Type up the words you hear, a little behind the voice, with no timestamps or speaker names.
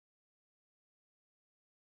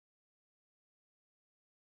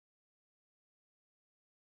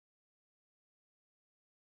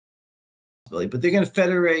responsibility, but they're going to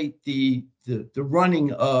federate the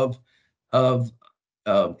running of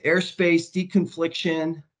airspace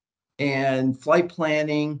deconfliction and flight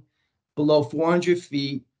planning below 400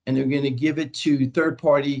 feet, and they're going to give it to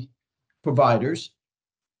third-party providers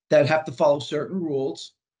that have to follow certain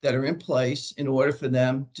rules that are in place in order for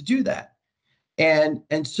them to do that.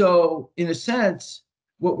 And so, in a sense,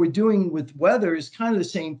 what we're doing with weather is kind of the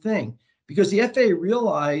same thing, because the FAA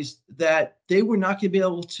realized that they were not going to be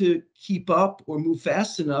able to keep up or move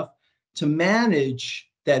fast enough to manage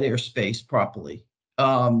that airspace properly.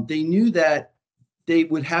 They knew that they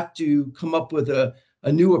would have to come up with a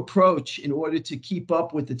new approach in order to keep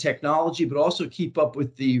up with the technology, but also keep up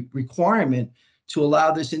with the requirement to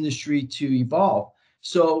allow this industry to evolve.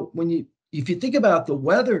 So if you think about the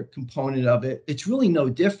weather component of it, it's really no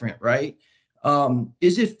different, right?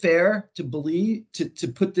 Is it fair to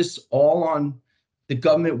put this all on the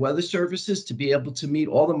government weather services to be able to meet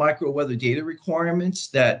all the micro weather data requirements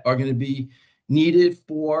that are going to be needed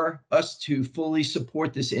for us to fully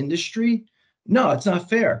support this industry? No, it's not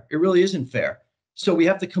fair. It really isn't fair. So we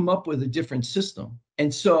have to come up with a different system.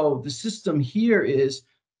 And so the system here is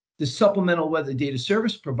the supplemental weather data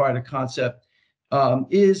service provider concept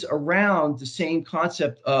is around the same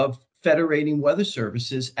concept of federating weather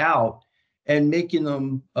services out and making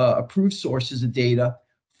them approved sources of data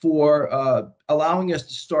for allowing us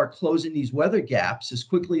to start closing these weather gaps as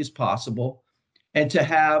quickly as possible, and to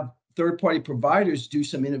have third-party providers do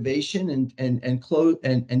some innovation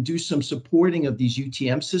and do some supporting of these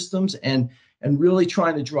UTM systems and really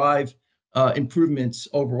trying to drive improvements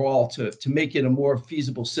overall to make it a more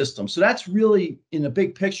feasible system. So that's really, in a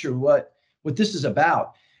big picture, what this is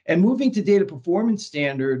about. And moving to data performance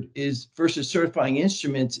standard versus certifying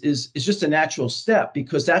instruments is just a natural step,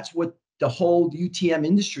 because that's what the whole UTM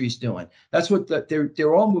industry is doing. That's what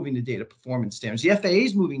they're all moving to data performance standards. The FAA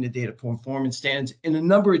is moving to data performance standards in a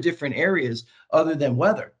number of different areas other than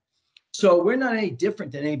weather. So we're not any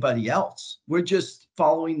different than anybody else. We're just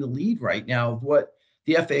following the lead right now of what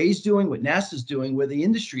the FAA is doing, what NASA's doing, where the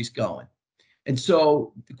industry's going. And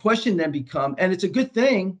so the question then becomes, and it's a good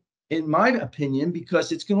thing, in my opinion,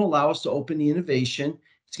 because it's going to allow us to open the innovation.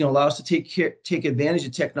 It's going to allow us to take advantage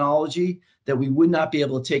of technology that we would not be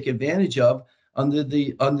able to take advantage of under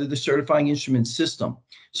the certifying instrument system.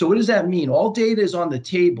 So what does that mean? All data is on the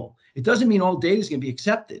table. It doesn't mean all data is going to be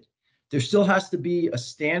accepted. There still has to be a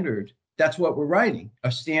standard. That's what we're writing,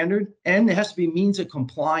 a standard, and there has to be means of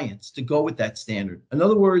compliance to go with that standard. In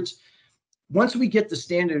other words, once we get the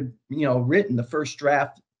standard, written, the first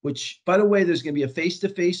draft, which, by the way, there's going to be a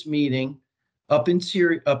face-to-face meeting up in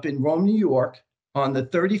Rome, New York, on the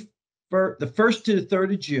 1st to the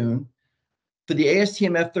 3rd of June for the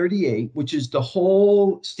ASTM F-38, which is the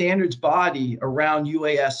whole standards body around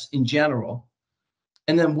UAS in general.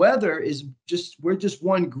 And then weather we're just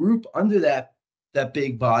one group under that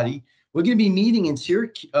big body. We're going to be meeting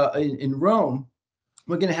in Rome.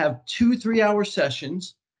 We're going to have 2 3-hour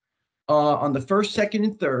sessions on the 1st, 2nd,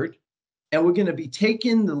 and 3rd. And we're going to be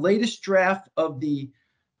taking the latest draft of the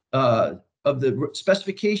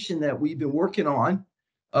specification that we've been working on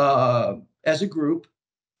as a group,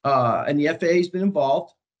 and the FAA has been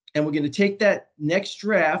involved. And we're going to take that next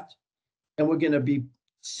draft, and we're going to be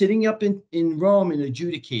sitting up in Rome and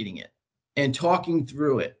adjudicating it and talking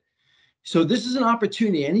through it. So this is an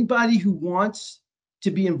opportunity. Anybody who wants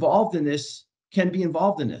to be involved in this can be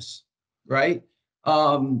involved in this, right?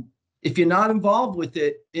 If you're not involved with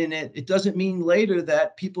it, it doesn't mean later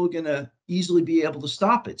that people are going to easily be able to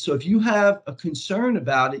stop it. So if you have a concern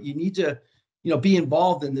about it, you need to, be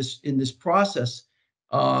involved in this process.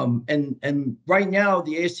 And right now,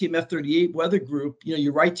 the ASTM F-38 weather group,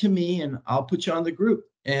 you write to me and I'll put you on the group.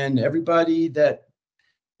 And everybody that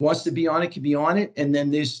wants to be on it can be on it. And then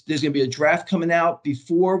there's going to be a draft coming out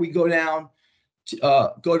before we go down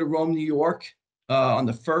to go to Rome, New York on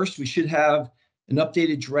the 1st. We should have an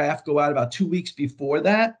updated draft go out about 2 weeks before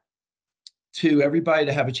that to everybody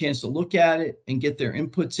to have a chance to look at it and get their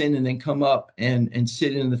inputs in, and then come up and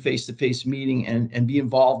sit in the face-to-face meeting and be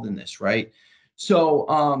involved in this, right?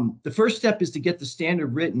 So the first step is to get the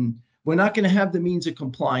standard written. We're not going to have the means of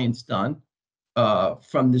compliance done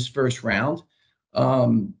from this first round.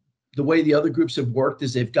 The way the other groups have worked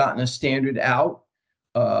is they've gotten a standard out.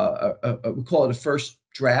 We call it a first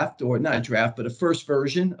draft, or not a draft, but a first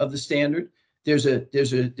version of the standard. There's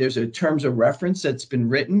a terms of reference that's been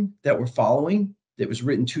written that we're following, that was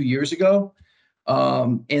written 2 years ago.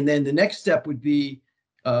 And then the next step would be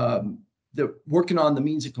the working on the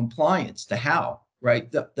means of compliance, the how,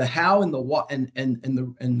 right? The how and the what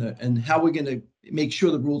and how we're going to make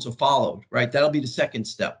sure the rules are followed, right? That'll be the second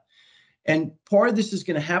step. And part of this is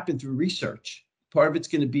going to happen through research. Part of it's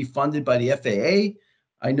going to be funded by the FAA.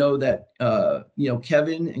 I know that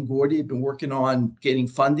Kevin and Gordy have been working on getting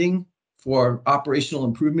funding for operational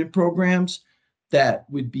improvement programs that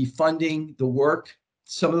would be funding the work,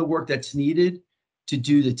 some of the work that's needed to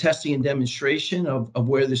do the testing and demonstration of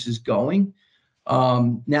where this is going.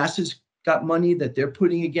 NASA's got money that they're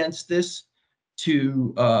putting against this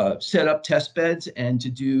to set up test beds and to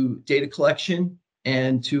do data collection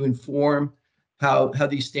and to inform how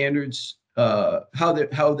these standards, how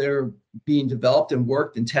they're being developed and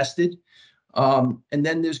worked and tested. And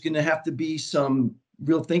then there's going to have to be some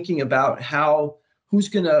real thinking about who's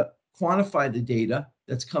going to quantify the data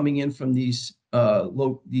that's coming in from these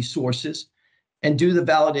sources and do the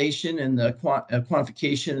validation and the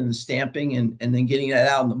quantification and the stamping and then getting that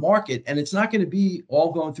out in the market. And it's not going to be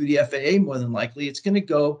all going through the FAA more than likely. It's going to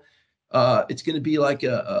go, it's going to be like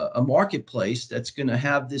a marketplace that's going to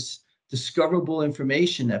have this discoverable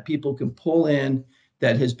information that people can pull in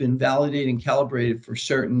that has been validated and calibrated for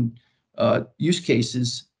certain use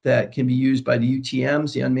cases that can be used by the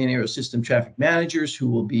UTMs, the unmanned aerial system traffic managers, who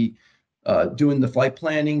will be doing the flight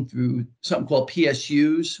planning through something called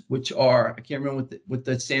PSUs, which are, I can't remember what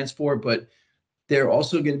that stands for, but they're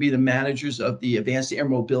also going to be the managers of the advanced air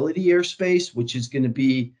mobility airspace, which is going to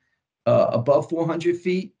be above 400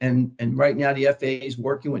 feet. And right now the FAA is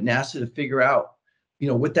working with NASA to figure out,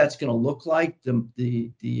 what that's going to look like,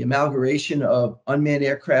 the amalgamation of unmanned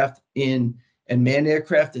aircraft and manned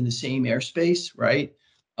aircraft in the same airspace, right?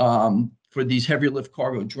 For these heavy lift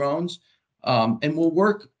cargo drones. And we'll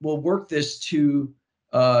work this to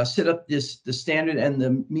set up the standard and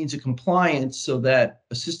the means of compliance so that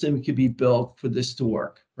a system could be built for this to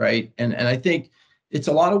work, right? And I think it's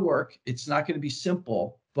a lot of work. It's not going to be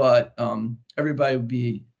simple, but everybody will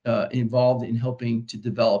be involved in helping to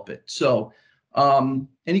develop it. So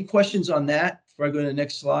any questions on that before I go to the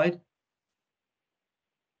next slide?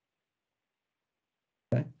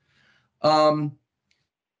 Okay.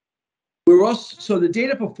 So the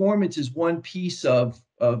data performance is one piece of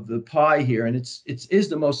the pie here, and it is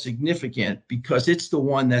the most significant because it's the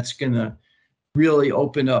one that's going to really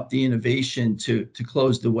open up the innovation to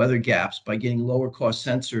close the weather gaps by getting lower cost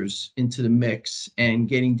sensors into the mix and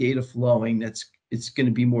getting data flowing. It's going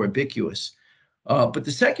to be more ubiquitous. But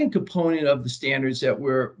the second component of the standards that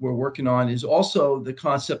we're working on is also the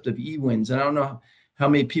concept of EWINS. And I don't know how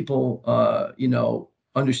many people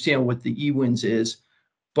understand what the EWINS is.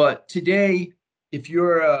 But today, if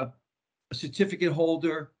you're a certificate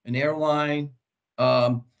holder, an airline,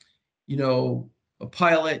 a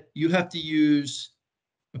pilot, you have to use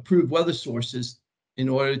approved weather sources in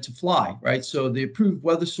order to fly, right? So the approved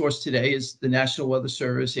weather source today is the National Weather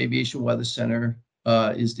Service Aviation Weather Center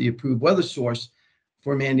is the approved weather source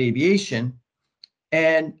for manned aviation.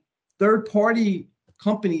 And third-party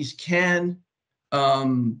companies can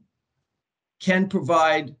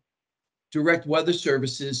provide direct weather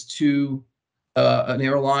services to an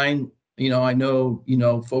airline. I know,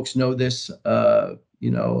 folks know this,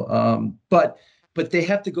 but they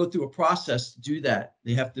have to go through a process to do that.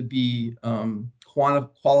 They have to be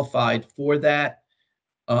qualified for that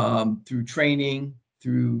through training,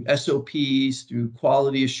 through SOPs, through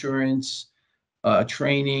quality assurance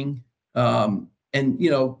training. What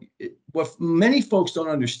many folks don't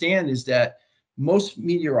understand is that most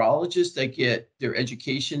meteorologists that get their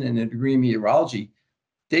education and a degree in meteorology,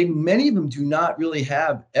 many of them do not really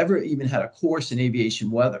have ever even had a course in aviation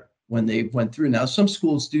weather when they went through. Now, some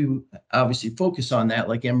schools do obviously focus on that,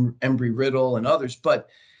 like Embry-Riddle and others, but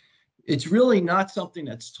it's really not something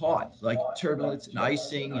that's taught, like turbulence and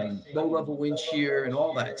icing and low-level wind shear and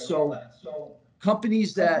all that. So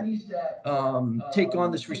companies that take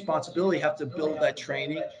on this responsibility have to build that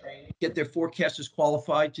training, get their forecasters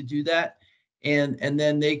qualified to do that, and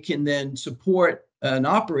then they can then support an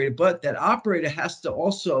operator. But that operator has to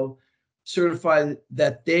also certify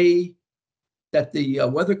that the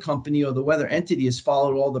weather company or the weather entity has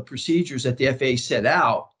followed all the procedures that the FAA set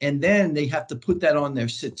out, and then they have to put that on their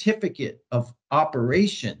certificate of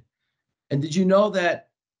operation. And did you know that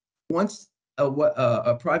once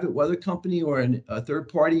a private weather company or a third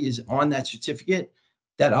party is on that certificate,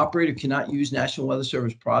 that operator cannot use National Weather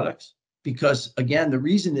Service products? Because again, the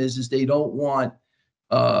reason is they don't want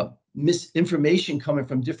misinformation coming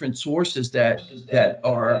from different sources that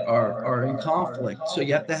are in conflict. So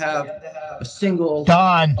you have to have a single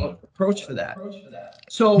approach for that.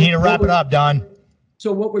 So need to wrap it up, Don.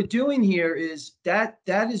 So what we're doing here is that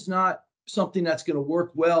is not something that's going to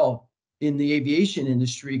work well in the aviation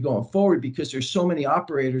industry going forward because there's so many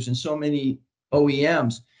operators and so many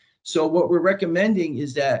OEMs. So what we're recommending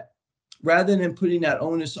is that rather than putting that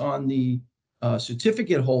onus on the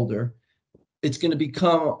certificate holder, it's going to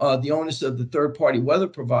become the onus of the third-party weather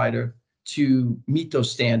provider to meet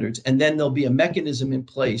those standards. And then there'll be a mechanism in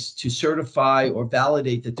place to certify or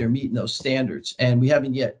validate that they're meeting those standards. And we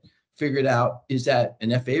haven't yet figured out, is that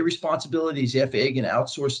an FAA responsibility? Is the FAA going to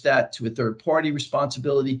outsource that to a third-party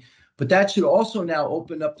responsibility? But that should also now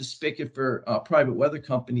open up the spigot for private weather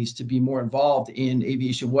companies to be more involved in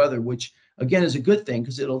aviation weather, which again is a good thing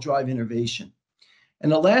because it'll drive innovation.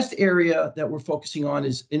 And the last area that we're focusing on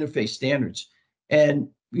is interface standards. And,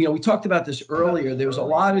 you know, we talked about this earlier. There was a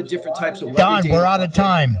lot of different types of weather Don, data. we're out of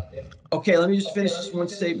time. Okay, let me just finish this one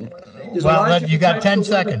statement. Well, you got 10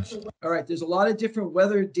 seconds. All right, there's a lot of different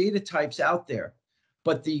weather data types out there,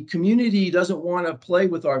 but the community doesn't want to play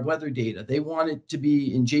with our weather data. They want it to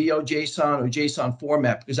be in JSON or JSON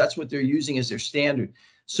format because that's what they're using as their standard.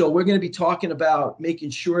 So we're going to be talking about making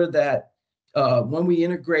sure that when we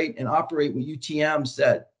integrate and operate with UTMs,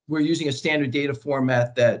 that we're using a standard data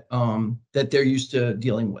format that that they're used to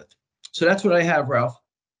dealing with. So that's what I have, Ralph.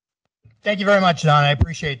 Thank you very much, Don. I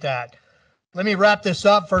appreciate that. Let me wrap this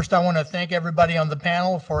up. First, I want to thank everybody on the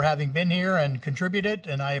panel for having been here and contributed,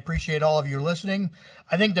 and I appreciate all of you listening.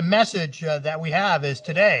 I think the message that we have is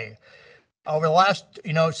today, over the last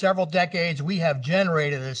several decades, we have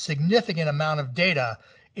generated a significant amount of data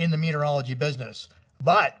in the meteorology business.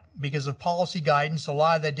 But because of policy guidance, a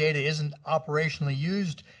lot of that data isn't operationally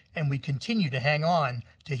used, and we continue to hang on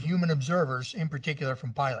to human observers, in particular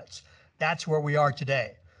from pilots. That's where we are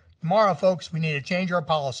today. Tomorrow, folks, we need to change our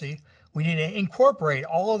policy. We need to incorporate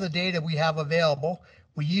all of the data we have available.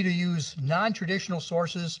 We need to use non-traditional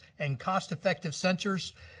sources and cost-effective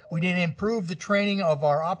sensors. We need to improve the training of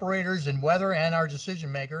our operators in weather and our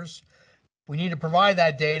decision makers. We need to provide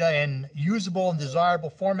that data in usable and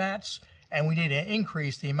desirable formats, and we need to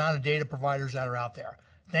increase the amount of data providers that are out there.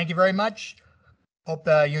 Thank you very much. Hope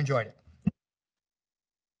you enjoyed it.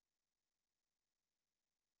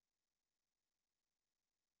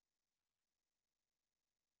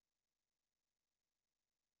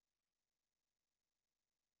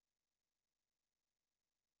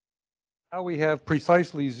 Now we have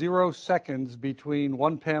precisely 0 seconds between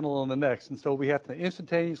one panel and the next, and so we have to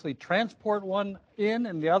instantaneously transport one in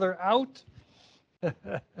and the other out.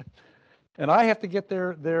 And I have to get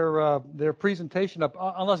their presentation up.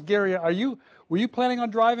 Unless Gary, were you planning on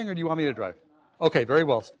driving, or do you want me to drive? Okay, very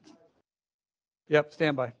well. Yep,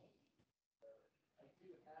 stand by.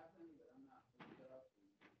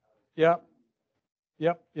 Yep.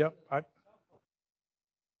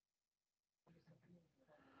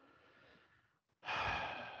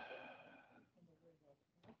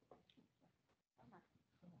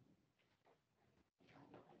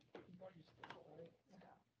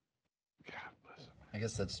 I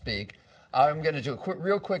guess let's speak. I'm going to do a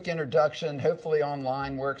real quick introduction. Hopefully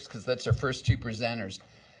online works because that's our first two presenters.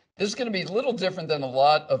 This is going to be a little different than a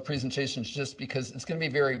lot of presentations just because it's going to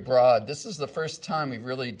be very broad. This is the first time we've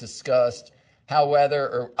really discussed how weather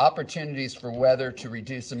or opportunities for weather to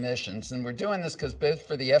reduce emissions. And we're doing this because both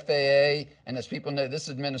for the FAA and, as people know, this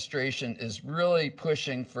administration is really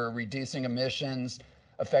pushing for reducing emissions,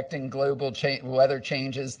 affecting global weather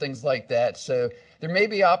changes, things like that. So there may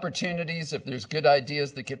be opportunities, if there's good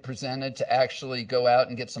ideas that get presented, to actually go out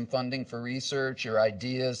and get some funding for research or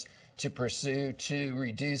ideas to pursue to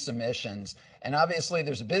reduce emissions. And obviously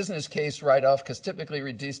there's a business case write-off because typically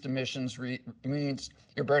reduced emissions means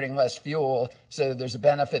you're burning less fuel. So there's a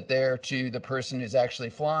benefit there to the person who's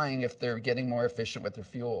actually flying if they're getting more efficient with their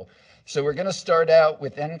fuel. So we're going to start out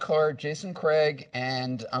with NCAR, Jason Craig,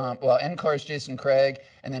 and NCAR's Jason Craig,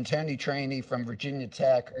 and then Tony Trainey from Virginia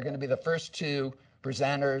Tech are going to be the first two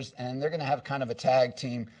presenters, and they're going to have kind of a tag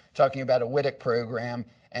team talking about a WITIC program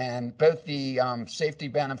and both the safety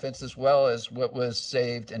benefits as well as what was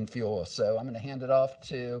saved in fuel. So I'm going to hand it off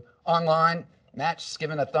to online. Matt's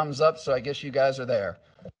giving a thumbs up, so I guess you guys are there.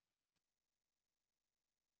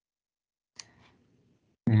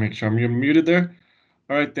 Let me make sure I'm muted there.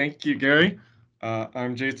 All right, thank you, Gary.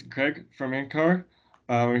 I'm Jason Craig from NCAR.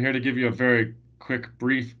 I'm here to give you a very quick,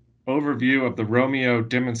 brief overview of the ROMIO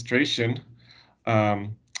demonstration,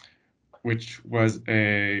 which was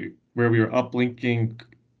where we were uplinking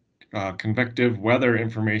convective weather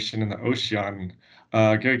information in the ocean.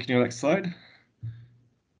 Gary, can you next slide?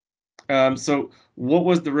 So what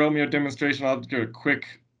was the ROMIO demonstration? I'll do a quick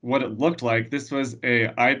what it looked like. This was a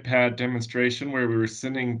iPad demonstration where we were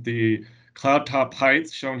sending the cloud top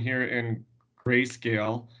heights, shown here in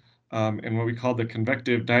grayscale, and what we call the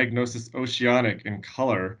convective diagnosis Oceanic in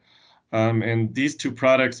color. And these two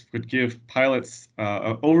products would give pilots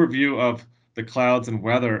an overview of the clouds and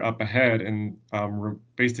weather up ahead in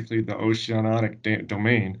basically the oceanic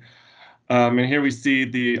domain. And here we see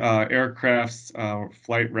the aircraft's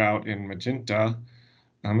flight route in magenta.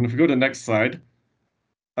 And if we go to the next slide.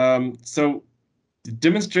 So the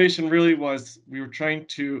demonstration really was, we were trying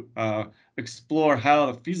to explore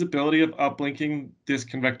how the feasibility of uplinking this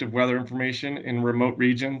convective weather information in remote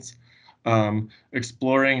regions,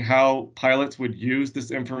 exploring how pilots would use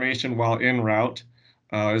this information while en route,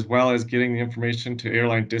 as well as getting the information to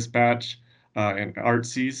airline dispatch and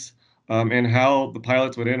ARTCs, and how the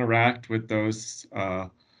pilots would interact with those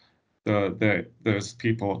those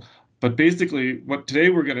people. But basically, what today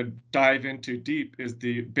we're going to dive into deep is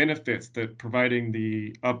the benefits that providing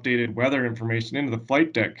the updated weather information into the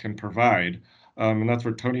flight deck can provide. And that's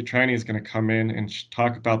where Tony Traney is going to come in and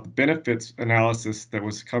talk about the benefits analysis that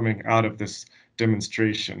was coming out of this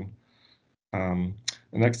demonstration. The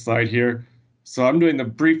next slide here. So I'm doing the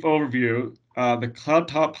brief overview. The cloud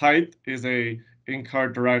top height is a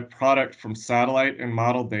NCAR derived product from satellite and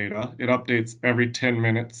model data. It updates every 10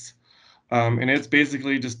 minutes. And it's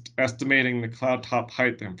basically just estimating the cloud top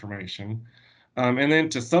height information. And then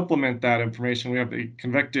to supplement that information, we have the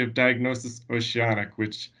convective diagnosis Oceanic,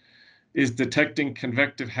 which is detecting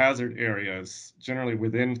convective hazard areas, generally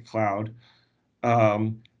within cloud.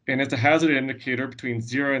 And it's a hazard indicator between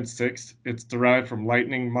 0 and 6. It's derived from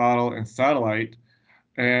lightning model and satellite.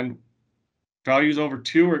 And values over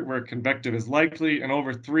 2 are where convective is likely, and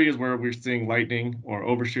over 3 is where we're seeing lightning or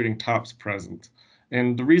overshooting tops present.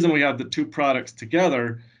 And the reason we have the two products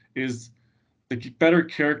together is it better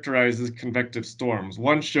characterizes convective storms.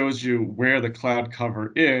 One shows you where the cloud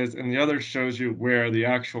cover is, and the other shows you where the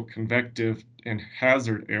actual convective and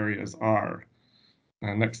hazard areas are.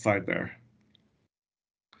 Next slide there.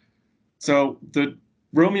 So the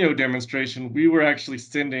ROMIO demonstration, we were actually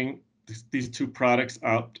sending these two products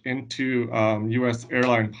out into US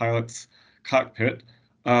airline pilots' cockpit.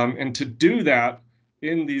 And to do that,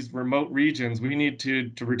 in these remote regions, we need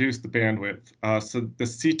to reduce the bandwidth. So the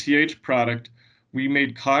CTH product, we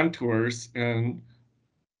made contours and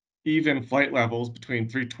even flight levels between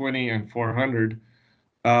 320 and 400.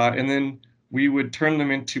 And then we would turn them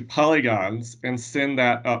into polygons and send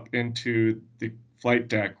that up into the flight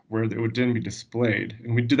deck where it would then be displayed.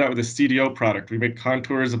 And we do that with a CDO product. We make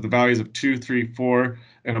contours of the values of 2, 3, 4,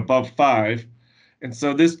 and above 5. And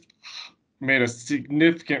so this made a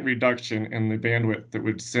significant reduction in the bandwidth that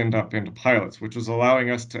would send up into pilots, which was allowing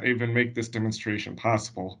us to even make this demonstration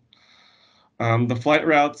possible. The flight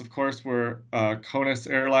routes, of course, were CONUS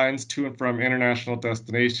Airlines to and from international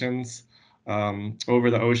destinations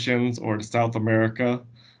over the oceans or to South America.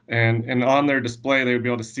 And on their display, they would be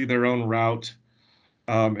able to see their own route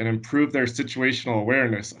and improve their situational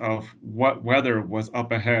awareness of what weather was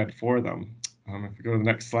up ahead for them. If we go to the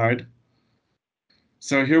next slide.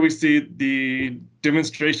 So here we see the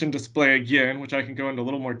demonstration display again, which I can go into a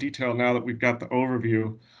little more detail now that we've got the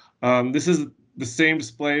overview. This is the same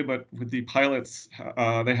display, but with the pilots,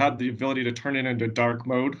 they had the ability to turn it into dark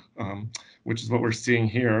mode, which is what we're seeing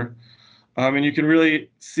here. And you can really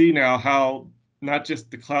see now how not just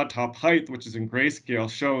the cloud top height, which is in grayscale,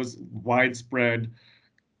 shows widespread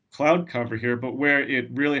cloud cover here, but where it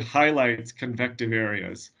really highlights convective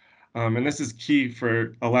areas. And this is key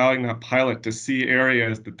for allowing that pilot to see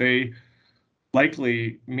areas that they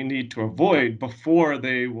likely need to avoid before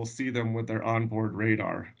they will see them with their onboard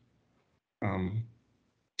radar. And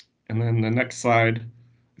then the next slide,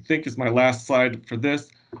 I think, is my last slide for this.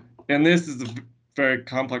 And this is a very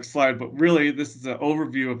complex slide, but really this is an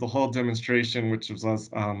overview of the whole demonstration, which was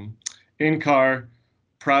NCAR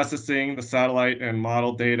processing the satellite and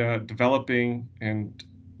model data, developing and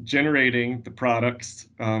generating the products.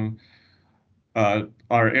 Our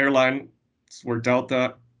airlines were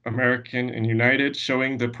Delta, American, and United,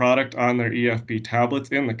 showing the product on their EFB tablets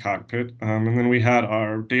in the cockpit. And then we had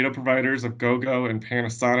our data providers of GoGo and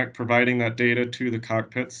Panasonic providing that data to the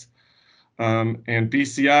cockpits. And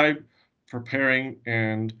BCI preparing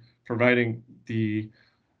and providing the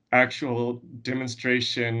actual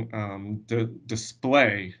demonstration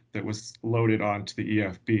display that was loaded onto the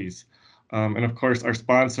EFBs. And of course, our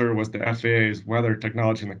sponsor was the FAA's Weather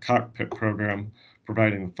Technology in the Cockpit program,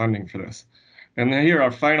 providing the funding for this. And then here,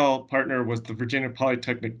 our final partner was the Virginia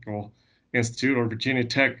Polytechnical Institute, or Virginia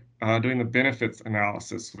Tech, doing the benefits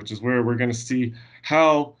analysis, which is where we're going to see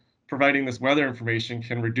how providing this weather information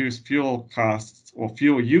can reduce fuel costs or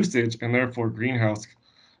fuel usage and therefore greenhouse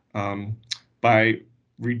by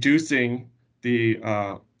reducing the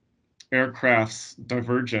aircraft's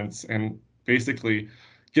divergence and basically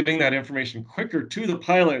getting that information quicker to the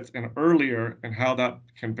pilots and earlier, and how that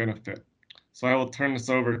can benefit. So I will turn this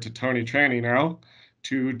over to Tony Traney now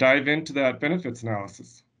to dive into that benefits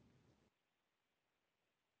analysis.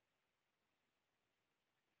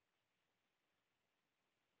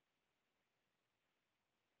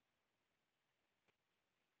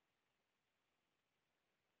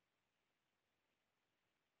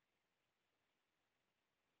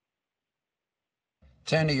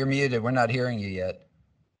 Tony, you're muted. We're not hearing you yet.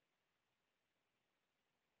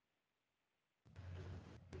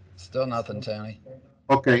 Still nothing, Tony.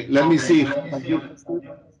 Okay, let me see.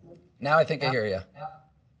 Now I think I hear you.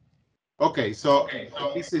 Okay, so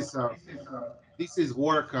this is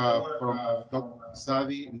work from Dr.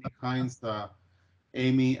 Sadi, Nick Hines,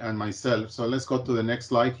 Amy, and myself. So let's go to the next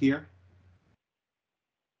slide here.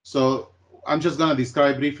 So I'm just going to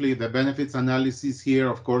describe briefly the benefits analysis here.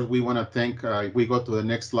 Of course, we want to thank, if we go to the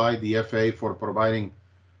next slide, the FAA for providing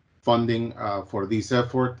funding for this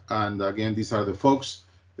effort. And again, these are the folks.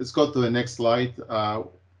 Let's go to the next slide.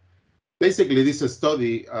 Basically, this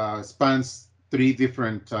study spans three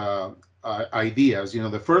different ideas. You know,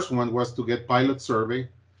 the first one was to get pilot surveys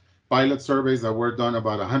that were done,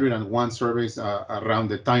 about 101 surveys around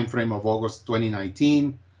the time frame of August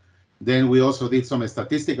 2019. Then we also did some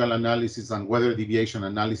statistical analysis and weather deviation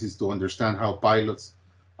analysis to understand how pilots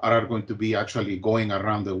are going to be actually going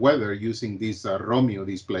around the weather using these ROMIO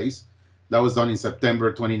displays. That was done in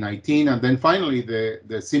September 2019. And then finally,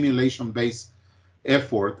 the simulation-based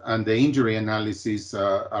effort and the injury analysis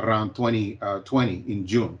around 2020 in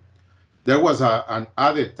June. There was an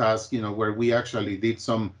added task, you know, where we actually did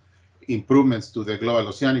some improvements to the global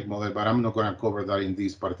oceanic model, but I'm not going to cover that in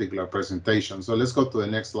this particular presentation. So let's go to the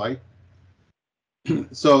next slide.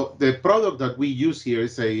 So the product that we use here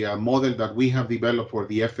is a model that we have developed for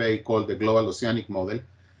the FAA called the Global Oceanic Model.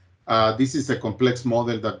 This is a complex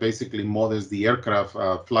model that basically models the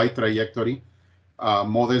aircraft flight trajectory,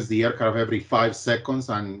 models the aircraft every 5 seconds,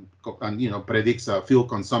 and you know, predicts fuel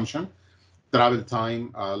consumption, travel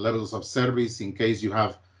time, levels of service in case you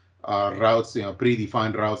have routes, you know,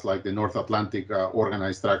 predefined routes like the North Atlantic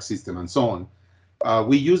organized track system and so on.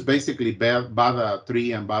 We use basically BADA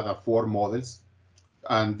 3 and BADA 4 models.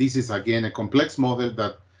 And this is, again, a complex model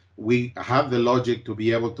that we have the logic to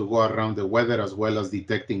be able to go around the weather as well as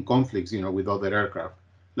detecting conflicts, you know, with other aircraft.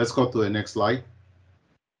 Let's go to the next slide.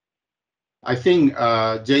 I think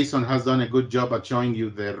Jason has done a good job at showing you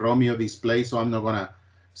the ROMIO display, so I'm not going to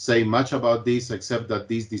say much about this, except that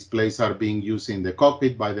these displays are being used in the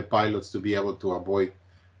cockpit by the pilots to be able to avoid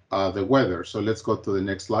the weather. So let's go to the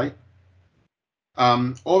next slide.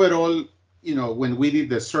 Overall, you know, when we did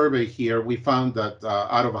the survey here, we found that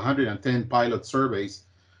out of 110 pilot surveys,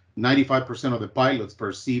 95% of the pilots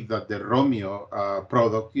perceived that the ROMIO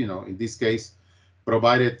product, you know, in this case,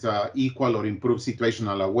 provided equal or improved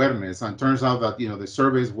situational awareness. And turns out that, you know, the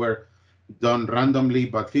surveys were done randomly,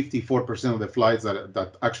 but 54% of the flights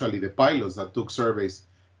that actually the pilots that took surveys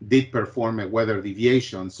did perform a weather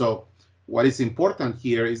deviation. So what is important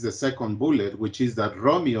here is the second bullet, which is that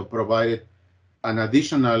ROMIO provided an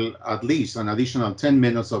additional, at least an additional 10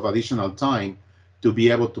 minutes of additional time to be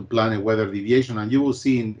able to plan a weather deviation. And you will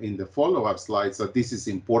see in the follow-up slides that this is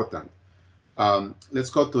important. Let's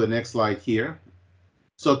go to the next slide here.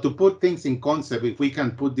 So to put things in concept, if we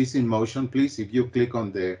can put this in motion, please, if you click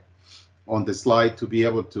on the slide to be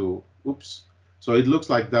able to, oops. So it looks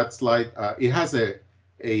like that slide, it has a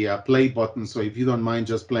play button. So if you don't mind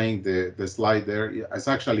just playing the slide there, it's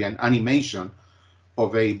actually an animation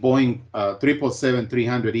of a Boeing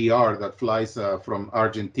 777-300ER that flies from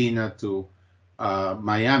Argentina to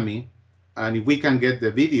Miami. And if we can get the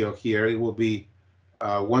video here, it will be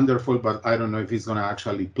wonderful, but I don't know if it's going to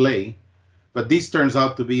actually play. But this turns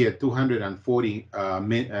out to be a 240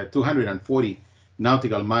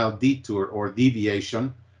 nautical mile detour or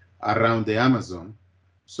deviation around the Amazon.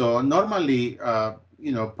 So normally,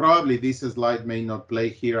 you know, probably this slide may not play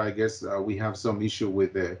here. I guess we have some issue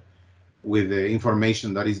with the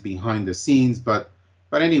information that is behind the scenes. But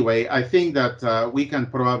anyway, I think that we can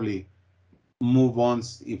probably move on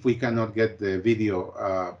if we cannot get the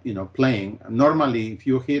video, you know, playing. Normally, if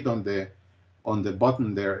you hit on the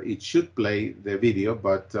button there, it should play the video,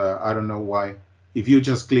 but I don't know why. If you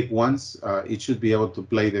just click once, it should be able to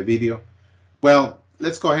play the video. Well,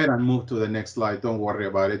 let's go ahead and move to the next slide. Don't worry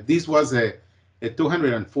about it. This was a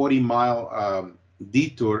 240-mile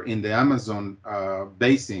detour in the Amazon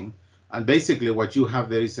basin. And basically what you have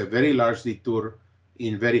there is a very large detour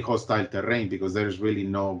in very hostile terrain because there's really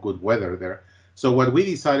no good weather there. So what we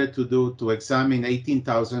decided to do to examine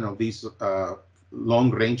 18,000 of these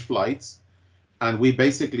long-range flights, and we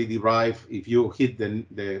basically derive, if you hit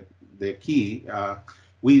the key,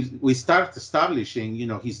 we start establishing,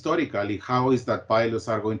 historically, how is that pilots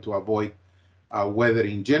are going to avoid weather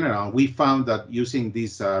in general. We found that using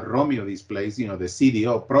these ROMIO displays, the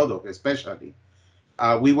CDO product especially,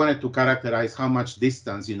 we wanted to characterize how much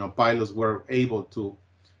distance, pilots were able to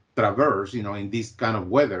traverse, in this kind of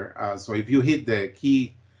weather. So if you hit the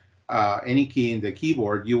key, any key in the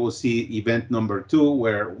keyboard, you will see event number 2,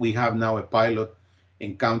 where we have now a pilot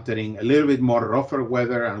encountering a little bit more rougher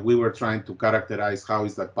weather, and we were trying to characterize how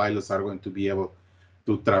is that pilots are going to be able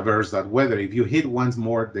to traverse that weather. If you hit once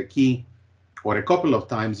more the key, or a couple of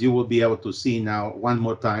times, you will be able to see now one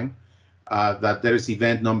more time that there is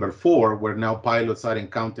event number 4, where now pilots are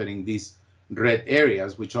encountering these red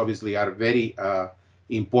areas, which obviously are very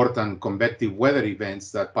important convective weather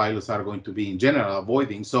events that pilots are going to be in general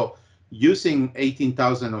avoiding. So using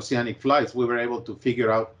 18,000 oceanic flights, we were able to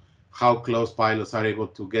figure out how close pilots are able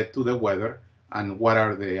to get to the weather and what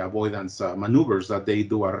are the avoidance maneuvers that they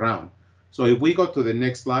do around. So if we go to the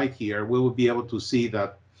next slide here, we will be able to see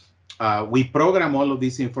that we program all of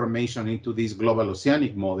this information into this global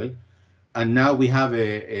oceanic model. And now we have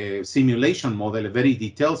a simulation model, a very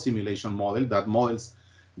detailed simulation model that models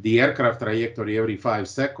the aircraft trajectory every 5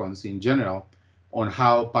 seconds in general on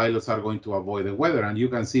how pilots are going to avoid the weather. And you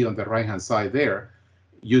can see on the right-hand side there,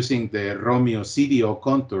 using the ROMIO CDO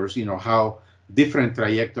contours, how different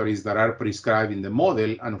trajectories that are prescribed in the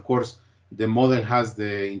model. And of course, the model has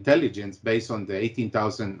the intelligence based on the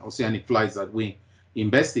 18,000 oceanic flights that we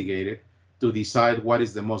investigated to decide what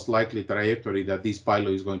is the most likely trajectory that this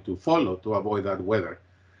pilot is going to follow to avoid that weather.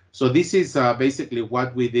 So this is basically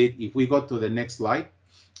what we did. If we go to the next slide,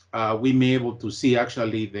 we may be able to see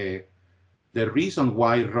actually the reason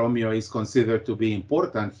why ROMIO is considered to be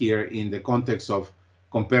important here in the context of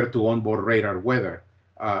compared to onboard radar weather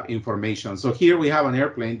information. So here we have an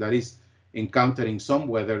airplane that is encountering some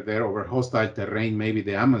weather there over hostile terrain, maybe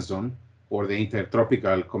the Amazon or the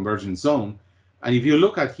intertropical convergence zone. And if you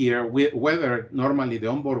look at here, weather, normally the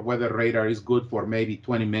onboard weather radar is good for maybe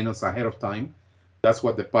 20 minutes ahead of time. That's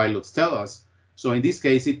what the pilots tell us. So in this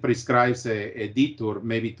case, it prescribes a detour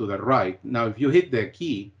maybe to the right. Now, if you hit the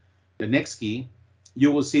key, the next key, you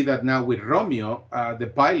will see that now with ROMIO, the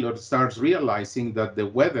pilot starts realizing that the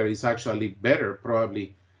weather is actually better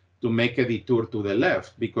probably to make a detour to the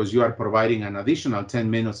left, because you are providing an additional 10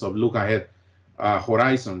 minutes of look ahead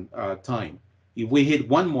horizon time. If we hit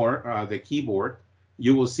one more, the keyboard,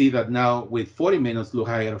 you will see that now with 40 minutes look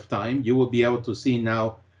ahead of time, you will be able to see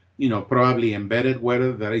now, probably embedded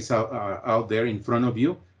weather that is out there in front of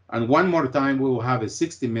you. And one more time, we will have a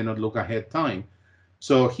 60-minute look ahead time.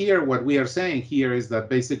 So here, what we are saying here is that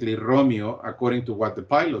basically ROMIO, according to what the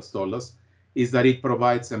pilots told us, is that it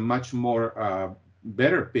provides a much more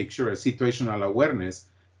better picture, a situational awareness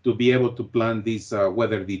to be able to plan these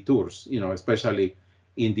weather detours, especially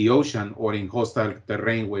in the ocean or in hostile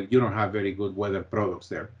terrain where you don't have very good weather products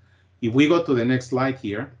there. If we go to the next slide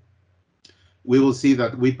here, we will see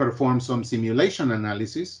that we perform some simulation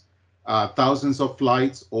analysis, thousands of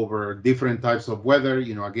flights over different types of weather.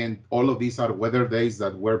 Again, all of these are weather days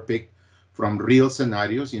that were picked from real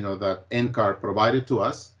scenarios, that NCAR provided to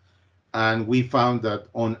us. And we found that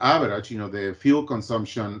on average, the fuel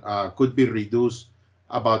consumption could be reduced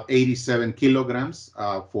about 87 kilograms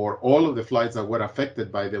for all of the flights that were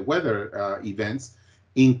affected by the weather events,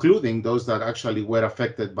 including those that actually were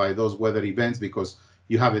affected by those weather events, because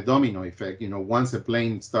you have a domino effect. Once a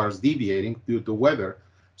plane starts deviating due to weather,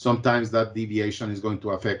 sometimes that deviation is going to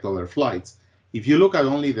affect other flights. If you look at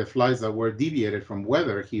only the flights that were deviated from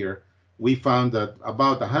weather here, we found that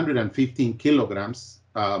about 115 kilograms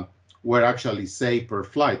were actually saved per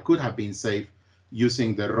flight, could have been saved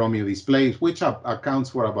using the ROMIO displays, which accounts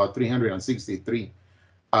for about 363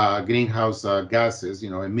 greenhouse gases,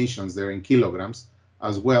 emissions there in kilograms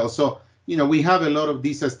as well. So, we have a lot of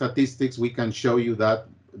these statistics. We can show you that.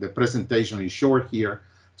 The presentation is short here.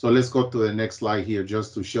 So let's go to the next slide here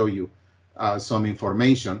just to show you some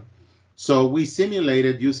information. So we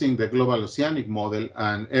simulated using the global oceanic model,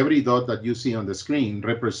 and every dot that you see on the screen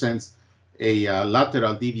represents a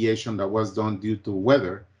lateral deviation that was done due to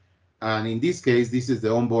weather. And in this case, this is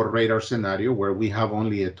the onboard radar scenario where we have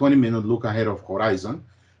only a 20-minute look ahead of horizon.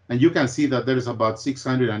 And you can see that there's about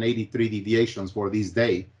 683 deviations for this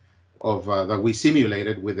day of that we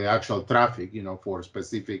simulated with the actual traffic, for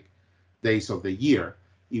specific days of the year.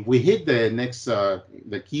 If we hit the next,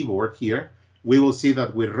 the keyboard here, we will see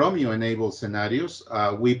that with ROMIO-enabled scenarios,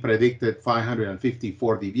 we predicted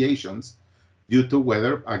 554 deviations due to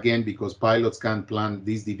weather, again, because pilots can plan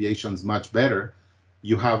these deviations much better.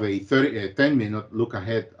 You have a 10-minute look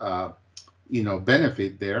ahead,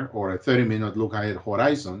 benefit there, or a 30-minute look ahead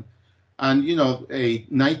horizon. And, you know, a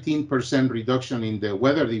 19% reduction in the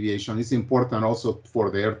weather deviation is important also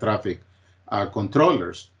for the air traffic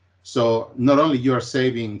controllers. So not only you are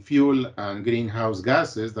saving fuel and greenhouse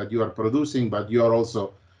gases that you are producing, but you are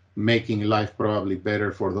also making life probably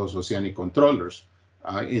better for those oceanic controllers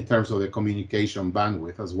in terms of the communication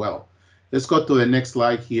bandwidth as well. Let's go to the next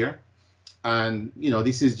slide here. And, you know,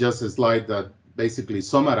 this is just a slide that basically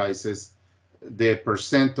summarizes the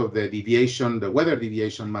percent of the deviation, the weather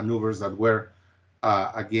deviation maneuvers that were,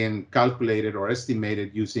 again, calculated or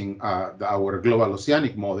estimated using our global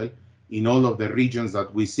oceanic model in all of the regions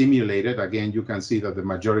that we simulated. Again, you can see that the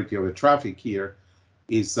majority of the traffic here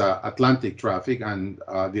is Atlantic traffic, and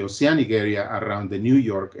the oceanic area around the New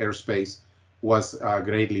York airspace was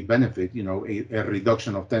greatly benefit, you know, a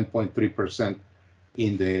reduction of 10.3%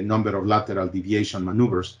 in the number of lateral deviation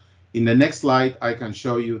maneuvers. In the next slide, I can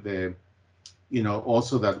show you the, you know,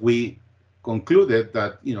 also that we concluded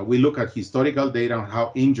that, you know, we look at historical data on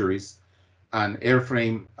how injuries and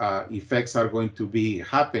airframe effects are going to be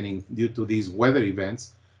happening due to these weather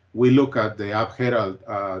events. We look at the UpHerald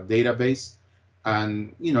database,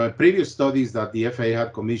 and, you know, previous studies that the FAA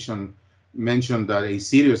had commissioned mentioned that a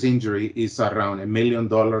serious injury is around $1 million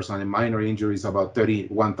and a minor injury is about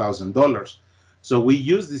 $31,000. So we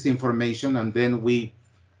use this information, and then we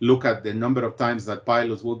look at the number of times that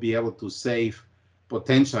pilots will be able to save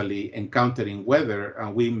potentially encountering weather,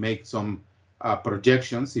 and we make some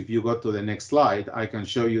projections. If you go to the next slide, I can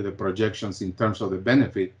show you the projections in terms of the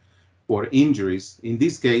benefit for injuries. In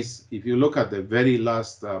this case, if you look at the very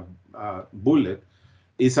last bullet,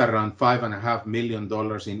 it's around $5.5 million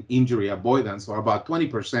in injury avoidance, or about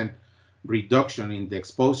 20% reduction in the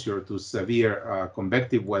exposure to severe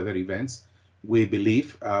convective weather events, we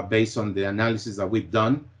believe, based on the analysis that we've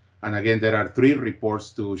done. And again, there are 3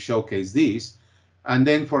 reports to showcase these. And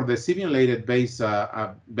then for the simulated base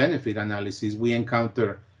benefit analysis, we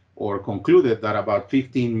encounter or concluded that about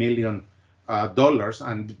 $15 million,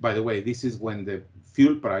 and by the way, this is when the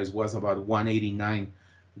fuel price was about $189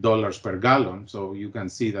 per gallon. So you can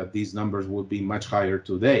see that these numbers would be much higher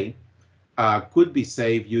today, could be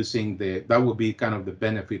saved using that would be kind of the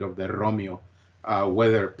benefit of the ROMIO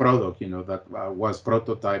weather product, you know, that was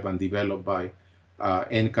prototyped and developed by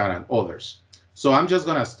NCAR and others. So I'm just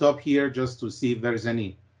going to stop here just to see if there's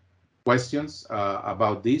any questions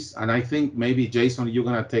about this. And I think maybe, Jason, you're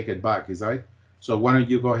going to take it back, is that right? So why don't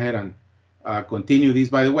you go ahead and continue this?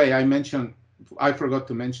 By the way, I forgot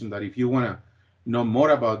to mention that if you want to know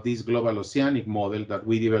more about this global oceanic model that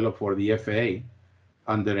we developed for the FAA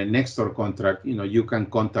under a Nextor contract, you know, you can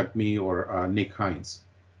contact me or Nick Hines.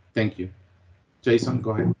 Thank you. Jason,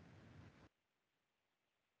 go ahead.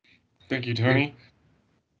 Thank you, Tony.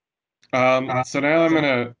 So now I'm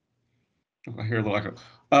gonna, I hear a little echo.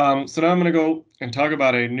 So now I'm gonna go and talk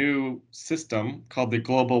about a new system called the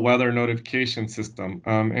Global Weather Notification System.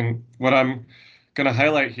 And what I'm gonna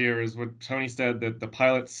highlight here is what Tony said, that the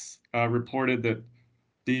pilots reported that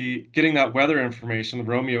getting that weather information, the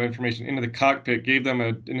ROMIO information, into the cockpit gave them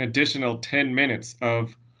an additional 10 minutes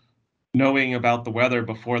of knowing about the weather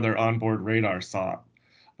before their onboard radar saw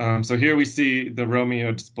it. So here we see the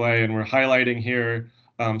ROMIO display, and we're highlighting here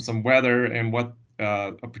some weather and what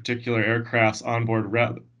a particular aircraft's onboard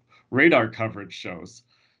radar coverage shows.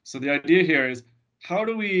 So the idea here is, how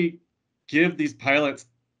do we give these pilots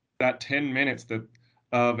that 10 minutes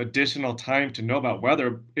of additional time to know about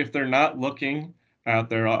weather if they're not looking at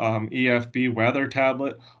their EFB weather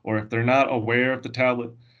tablet, or if they're not aware of the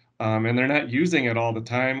tablet and they're not using it all the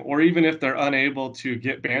time, or even if they're unable to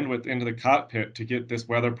get bandwidth into the cockpit to get this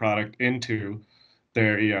weather product into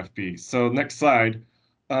their EFB. So next slide.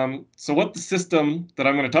 So what the system that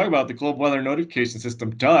I'm going to talk about, the Global Weather Notification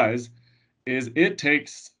System, does is it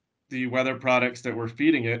takes the weather products that we're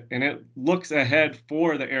feeding it, and it looks ahead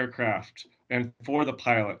for the aircraft and for the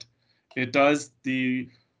pilot. It does the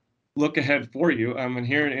look ahead for you. And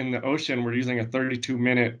here in the ocean, we're using a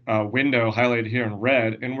 32-minute window highlighted here in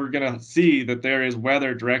red, and we're going to see that there is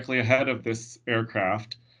weather directly ahead of this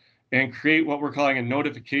aircraft, and create what we're calling a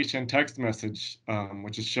notification text message,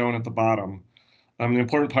 which is shown at the bottom. The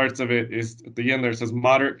important parts of it is at the end there, it says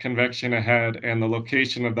moderate convection ahead and the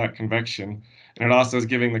location of that convection. And it also is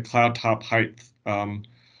giving the cloud top height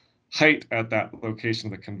at that location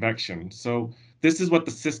of the convection. So this is what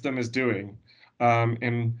the system is doing.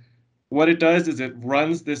 And what it does is it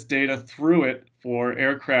runs this data through it for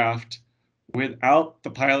aircraft without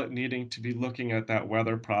the pilot needing to be looking at that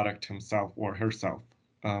weather product himself or herself.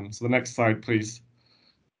 So the next slide, please.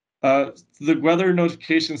 The weather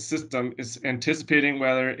notification system is anticipating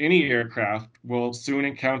whether any aircraft will soon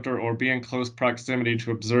encounter or be in close proximity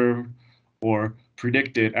to observe or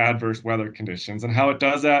predicted adverse weather conditions. And how it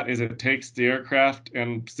does that is it takes the aircraft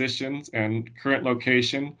and positions and current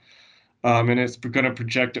location, and it's going to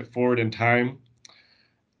project it forward in time.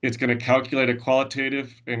 It's going to calculate a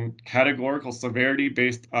qualitative and categorical severity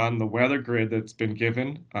based on the weather grid that's been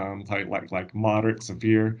given, like moderate,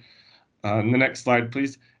 severe. And the next slide,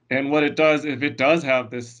 please. And what it does, if it does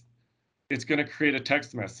have this, it's going to create a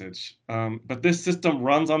text message. But this system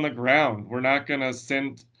runs on the ground. We're not going to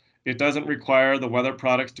send, it doesn't require the weather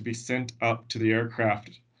products to be sent up to the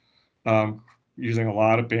aircraft using a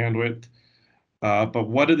lot of bandwidth. But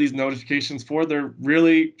what are these notifications for? They're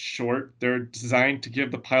really short. They're designed to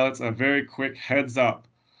give the pilots a very quick heads up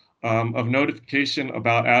of notification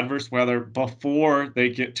about adverse weather before they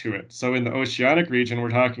get to it. So in the Oceanic region, we're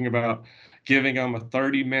talking about giving them a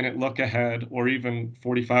 30-minute look ahead or even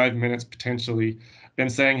 45 minutes potentially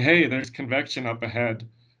and saying, hey, there's convection up ahead.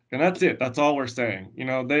 And that's it. That's all we're saying. You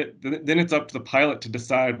know, then it's up to the pilot to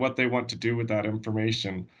decide what they want to do with that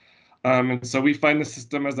information. And so we find the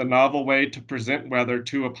system as a novel way to present weather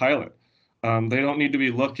to a pilot. They don't need to be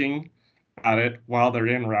looking at it while they're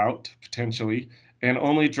en route, potentially, and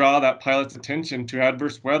only draw that pilot's attention to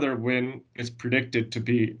adverse weather when it's predicted to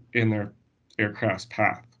be in their aircraft's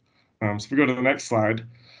path. So if we go to the next slide,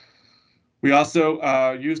 we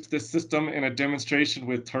also used this system in a demonstration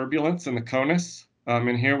with turbulence in the CONUS.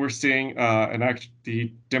 And here we're seeing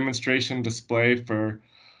the demonstration display for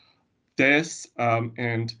this,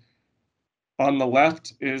 and on the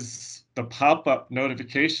left is the pop-up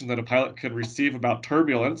notification that a pilot could receive about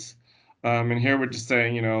turbulence. And here we're just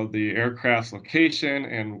saying, you know, the aircraft's location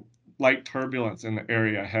and light turbulence in the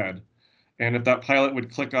area ahead. And if that pilot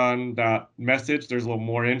would click on that message, there's a little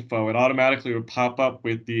more info. It automatically would pop up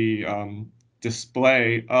with the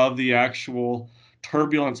display of the actual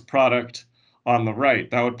turbulence product on the right.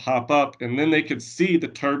 That would pop up, and then they could see the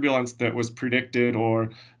turbulence that was predicted, or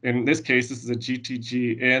in this case, this is a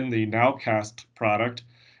GTG in the Nowcast product,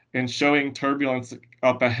 and showing turbulence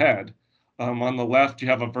up ahead. On the left, you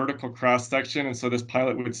have a vertical cross section, and so this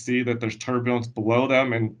pilot would see that there's turbulence below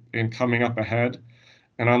them and coming up ahead.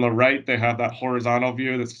 And on the right, they have that horizontal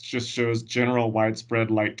view that just shows general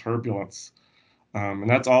widespread light turbulence. And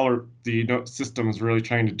that's all the system is really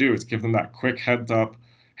trying to do, is give them that quick heads up.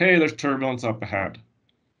 Hey, there's turbulence up ahead.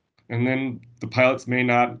 And then the pilots may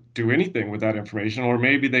not do anything with that information, or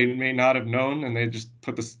maybe they may not have known and they just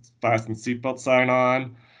put the fasten seatbelt sign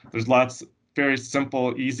on. There's lots of very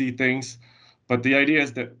simple, easy things. But the idea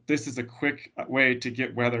is that this is a quick way to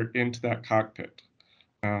get weather into that cockpit.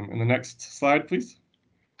 And the next slide, please.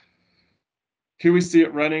 Here we see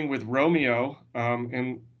it running with ROMIO,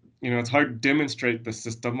 and you know, it's hard to demonstrate the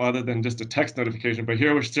system other than just a text notification, but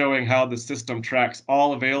here we're showing how the system tracks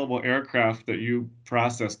all available aircraft that you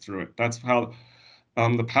process through it. That's how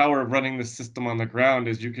the power of running the system on the ground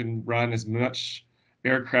is you can run as much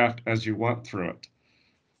aircraft as you want through it.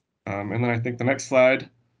 And then I think the next slide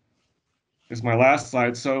is my last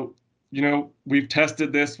slide. So, you know, we've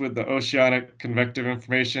tested this with the Oceanic convective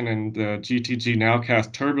information and the GTG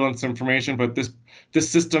Nowcast turbulence information, but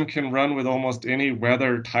this system can run with almost any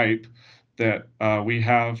weather type that we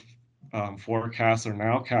have forecasts or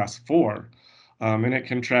nowcasts for, and it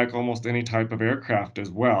can track almost any type of aircraft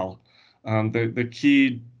as well. The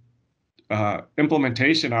key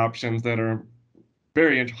implementation options that are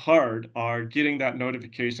very hard are getting that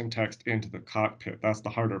notification text into the cockpit. That's the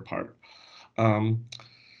harder part.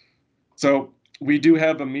 So we do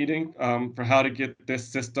have a meeting for how to get this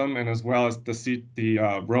system, and as well as the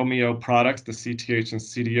ROMIO products, the CTH and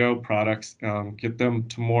CDO products, get them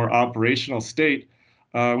to more operational state.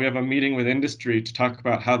 We have a meeting with industry to talk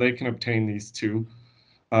about how they can obtain these two.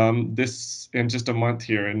 This in just a month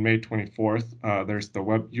here, in May 24th. There's the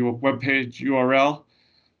webpage URL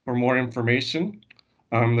for more information.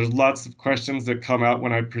 There's lots of questions that come out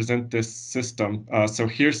when I present this system. So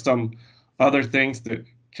here's some other things that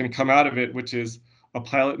can come out of it, which is a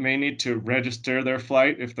pilot may need to register their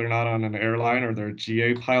flight if they're not on an airline or they're a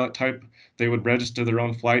GA pilot type. They would register their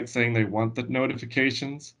own flight saying they want the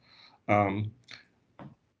notifications.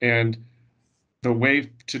 And the way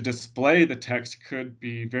to display the text could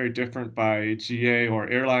be very different by GA or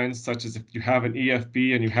airlines, such as if you have an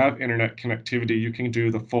EFB and you have internet connectivity, you can do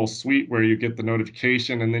the full suite where you get the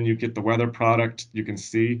notification and then you get the weather product you can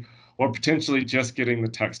see, or potentially just getting the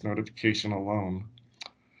text notification alone.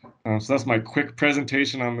 So that's my quick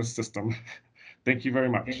presentation on this system. Thank you very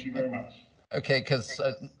much. Thank you very much. Okay, because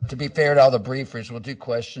to be fair to all the briefers, we'll do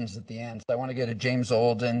questions at the end. So I want to go to James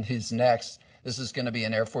Olden, who's next. This is going to be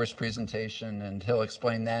an Air Force presentation, and he'll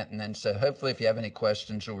explain that. And then, so hopefully if you have any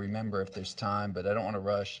questions, you'll remember if there's time, but I don't want to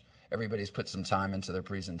rush. Everybody's put some time into their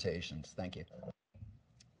presentations. Thank you.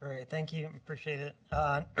 Great, thank you, appreciate it.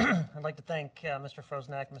 I'd like to thank Mr.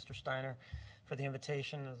 Frosnack, Mr. Steiner for the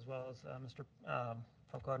invitation, as well as Mr.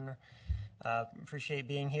 Pokodner. Appreciate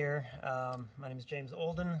being here. My name is James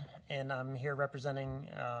Olden, and I'm here representing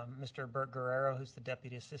Mr. Bert Guerrero, who's the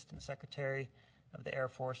Deputy Assistant Secretary of the Air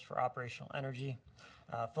Force for Operational Energy.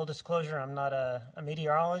 Full disclosure, I'm not a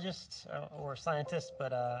meteorologist or a scientist,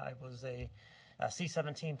 but I was a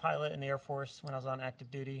C-17 pilot in the Air Force when I was on active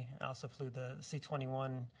duty. I also flew the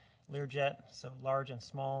C-21 Learjet, so large and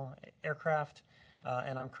small aircraft.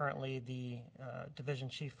 And I'm currently the Division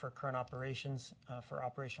Chief for Current Operations for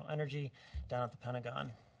Operational Energy down at the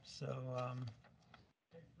Pentagon. So,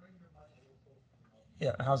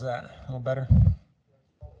 yeah, how's that? A little better?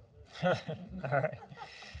 All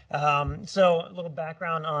right. So a little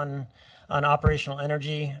background on operational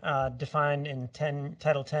energy, defined in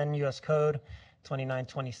Title 10 U.S. Code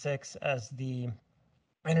 2926 as the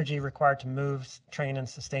energy required to move, train, and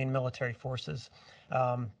sustain military forces.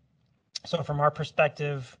 So from our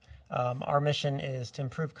perspective, our mission is to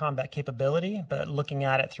improve combat capability, but looking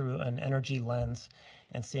at it through an energy lens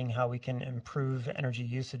and seeing how we can improve energy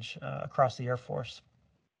usage across the Air Force.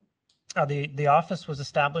 The office was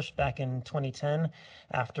established back in 2010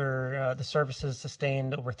 after the services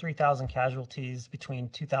sustained over 3,000 casualties between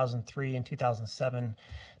 2003 and 2007,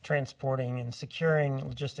 transporting and securing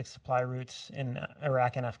logistics supply routes in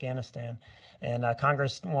Iraq and Afghanistan. And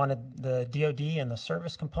Congress wanted the DoD and the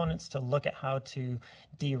service components to look at how to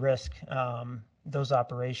de-risk those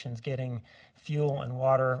operations, getting fuel and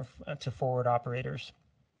water to forward operators.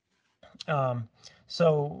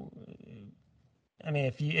 So I mean,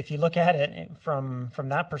 if you look at it from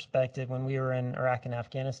that perspective, when we were in Iraq and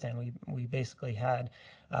Afghanistan, we basically had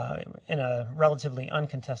in a relatively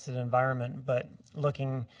uncontested environment, but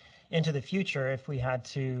looking into the future, if we had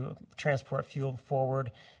to transport fuel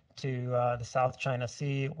forward to the South China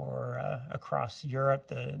Sea or across Europe,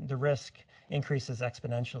 the risk increases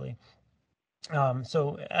exponentially.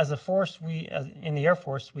 So as a force, in the Air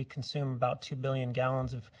Force, we consume about 2 billion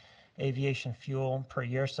gallons of aviation fuel per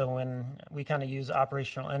year. So when we kind of use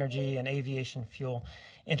operational energy and aviation fuel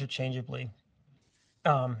interchangeably.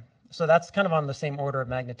 So that's kind of on the same order of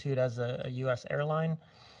magnitude as a U.S. airline.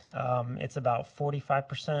 It's about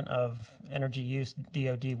 45% of energy use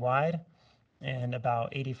DoD wide and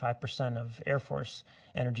about 85% of Air Force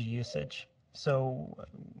energy usage. So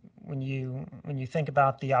when you think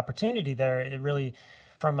about the opportunity there, it really,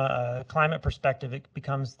 from a climate perspective, it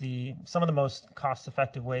becomes some of the most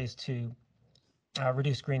cost-effective ways to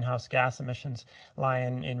reduce greenhouse gas emissions lie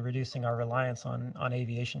in reducing our reliance on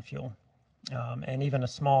aviation fuel. And even a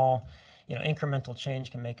small, incremental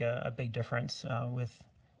change can make a big difference with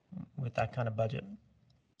that kind of budget.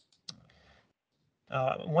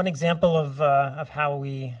 One example of how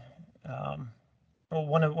we,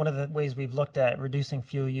 one of the ways we've looked at reducing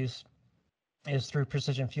fuel use is through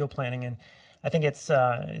precision fuel planning, and I think it's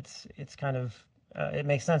kind of it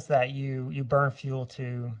makes sense that you burn fuel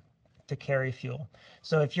to carry fuel.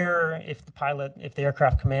 So if the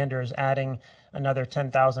aircraft commander is adding another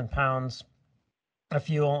 10,000 pounds of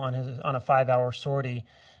fuel on a 5-hour sortie,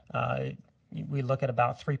 we look at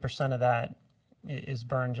about 3% of that is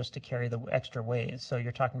burned just to carry the extra weight. So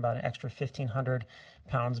you're talking about an extra 1,500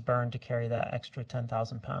 pounds burned to carry that extra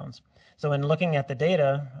 10,000 pounds. So in looking at the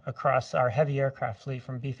data across our heavy aircraft fleet,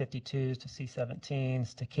 from B-52s to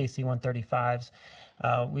C-17s to KC-135s,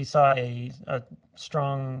 we saw a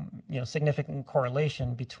strong, significant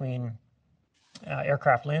correlation between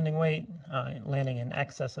aircraft landing weight, landing in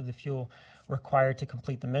excess of the fuel required to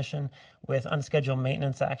complete the mission, with unscheduled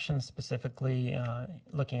maintenance actions, specifically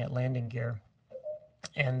looking at landing gear.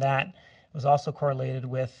 And that was also correlated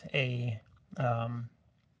with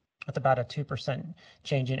about a 2%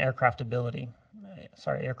 change in aircraft availability,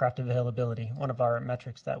 one of our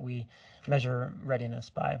metrics that we measure readiness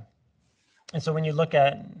by. And so when you look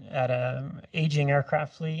at a aging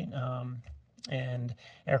aircraft fleet and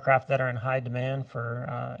aircraft that are in high demand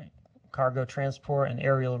for cargo transport and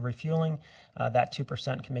aerial refueling, that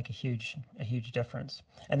 2% can make a huge difference.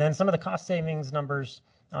 And then some of the cost savings numbers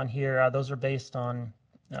on here, those are based on,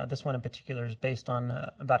 this one in particular is based on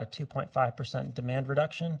about a 2.5% demand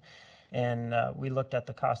reduction. And we looked at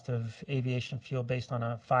the cost of aviation fuel based on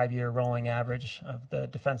a 5-year rolling average of the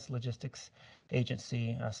Defense Logistics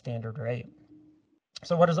Agency standard rate.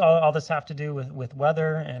 So what does all this have to do with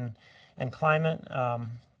weather and climate?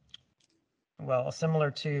 Well, similar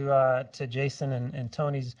to Jason and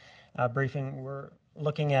Tony's briefing, we're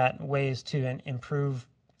looking at ways to improve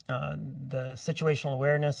the situational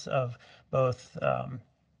awareness of both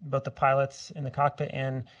the pilots in the cockpit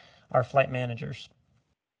and our flight managers.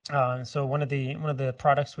 So one of the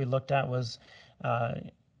products we looked at was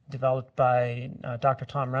developed by Dr.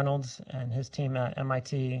 Tom Reynolds and his team at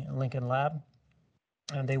MIT Lincoln Lab,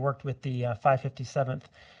 and they worked with the 557th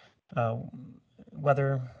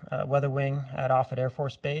Weather Wing at Offutt Air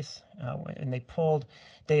Force Base, and they pulled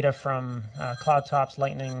data from cloud tops,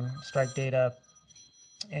 lightning strike data,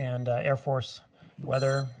 and Air Force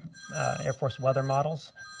weather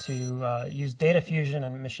models to use data fusion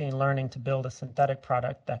and machine learning to build a synthetic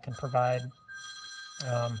product that can provide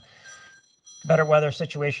better weather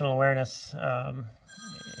situational awareness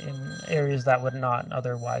in areas that would not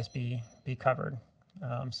otherwise be covered.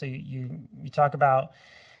 So you talk about,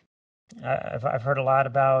 I've heard a lot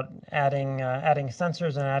about adding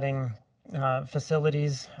sensors and adding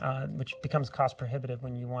facilities, which becomes cost prohibitive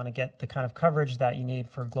when you want to get the kind of coverage that you need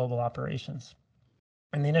for global operations.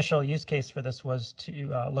 And the initial use case for this was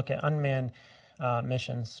to look at unmanned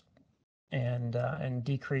missions and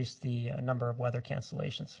decrease the number of weather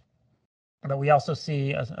cancellations. But we also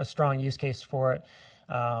see a strong use case for it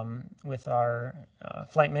with our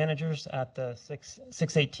flight managers at the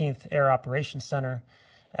 618th Air Operations Center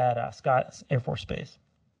at Scott Air Force Base.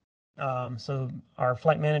 So our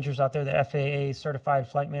flight managers out there, the FAA certified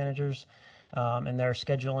flight managers, and they're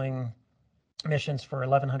scheduling missions for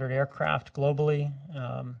 1,100 aircraft globally,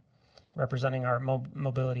 representing our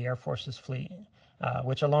mobility Air Force's fleet,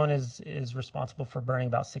 which alone is responsible for burning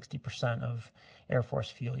about 60% of Air Force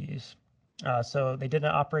fuel use. So they did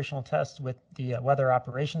an operational test with the Weather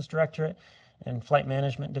Operations Directorate and Flight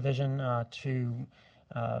Management Division to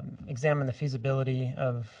examine the feasibility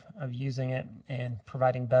of using it and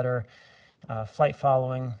providing better flight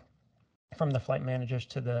following from the flight managers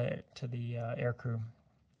to the air crew,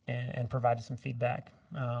 and provided some feedback.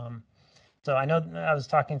 So I know I was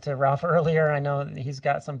talking to Ralph earlier. I know he's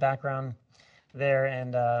got some background there,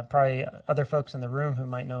 and probably other folks in the room who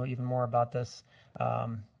might know even more about this.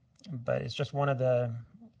 But it's just one of the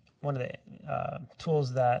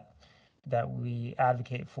tools that we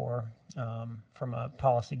advocate for from a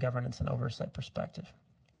policy governance and oversight perspective.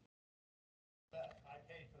 I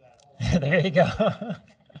paid for that. There you go.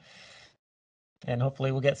 And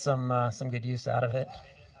hopefully we'll get some good use out of it.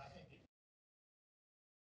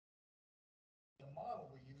 The model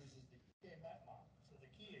we use is the KMAT model. So the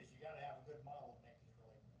key is you got to have a good model to make it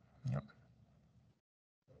really. Yep.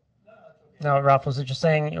 No, Ralph, was it just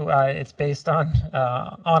saying it's based on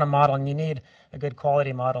a model, and you need a good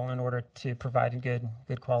quality model in order to provide good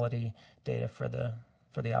quality data for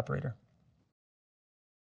the operator.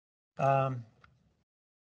 And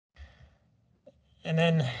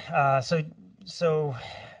then so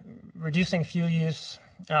reducing fuel use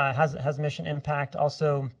has mission impact,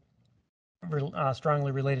 also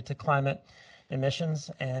strongly related to climate emissions,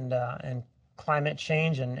 and climate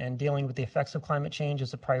change and dealing with the effects of climate change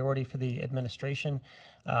is a priority for the administration.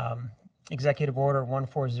 Executive Order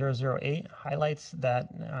 14008 highlights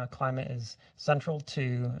that climate is central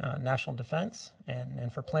to national defense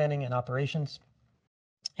and for planning and operations.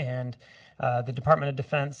 And the Department of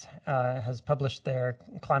Defense has published their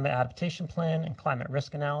climate adaptation plan and climate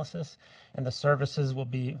risk analysis, and the services will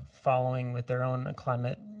be following with their own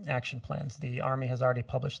climate action plans. The Army has already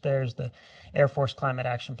published theirs. The Air Force Climate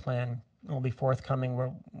Action Plan will be forthcoming,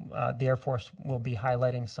 where the Air Force will be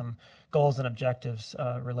highlighting some goals and objectives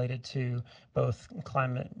related to both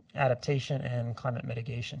climate adaptation and climate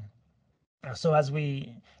mitigation. So as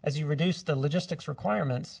you reduce the logistics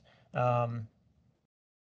requirements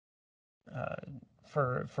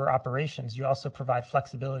for operations, you also provide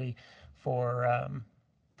flexibility for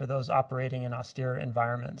those operating in austere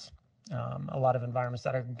environments. A lot of environments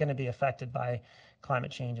that are going to be affected by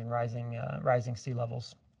climate change and rising sea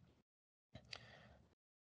levels.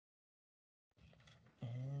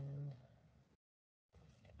 And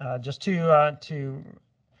just to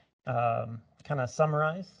kind of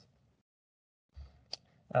summarize,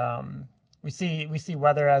 we see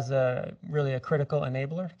weather as really a critical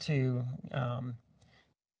enabler to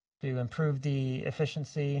improve the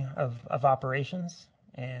efficiency of operations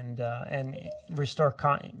and restore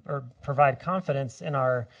or provide confidence in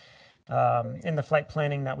our in the flight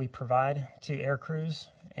planning that we provide to air crews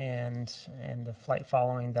and the flight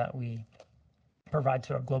following that we provide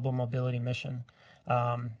to a global mobility mission.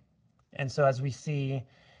 And so as we see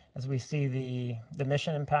the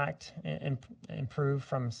mission impact improve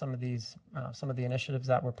from some of the initiatives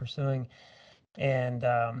that we're pursuing, and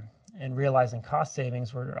realizing cost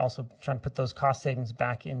savings, we're also trying to put those cost savings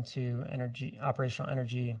back into operational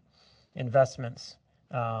energy investments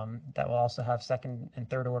that will also have second and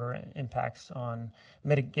third order impacts on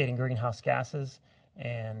mitigating greenhouse gases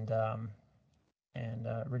and and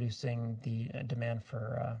reducing the demand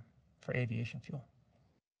for aviation fuel.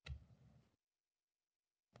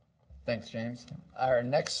 Thanks, James. Our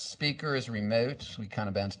next speaker is remote. We kind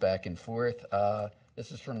of bounce back and forth.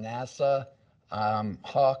 This is from NASA.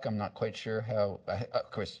 Hawk, I'm not quite sure how,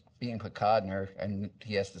 of course, being Pokodner, and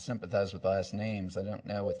he has to sympathize with last names. I don't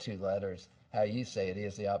know with 2 letters how you say it. He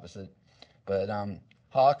is the opposite. But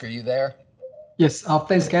Hawk, are you there? Yes,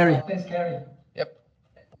 thanks, Gary. Yep.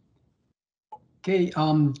 Okay,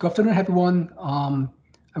 good afternoon, everyone.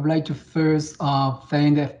 I would like to first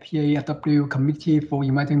thank the fpaw committee for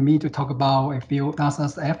inviting me to talk about a few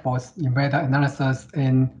NASA's efforts in weather analysis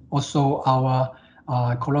and also our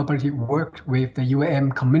collaborative work with the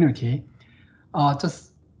UAM community.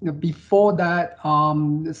 Just before that,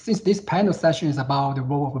 since this panel session is about the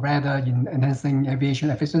role of weather in enhancing aviation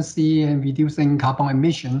efficiency and reducing carbon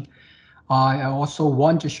emission, I also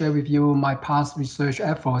want to share with you my past research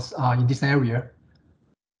efforts in this area.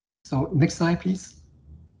 So next slide, please.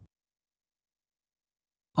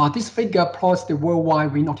 This figure plots the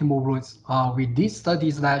worldwide wind optimal routes. We did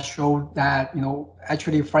studies that show that,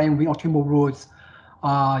 actually flying wind optimal routes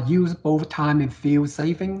use both time and fuel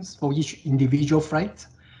savings for each individual flight.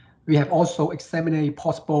 We have also examined a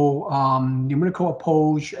possible numerical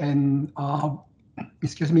approach and,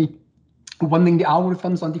 running the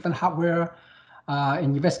algorithms on different hardware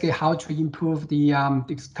and investigate how to improve the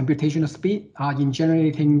computational speed in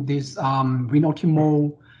generating this wind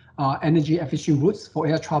optimal energy efficient routes for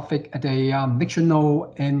air traffic at a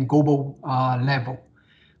national and global level.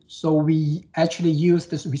 So we actually use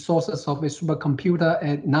the resources of a supercomputer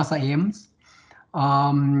at NASA Ames.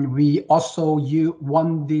 We also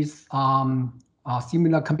run this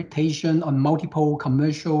similar computation on multiple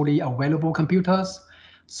commercially available computers.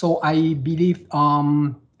 So I believe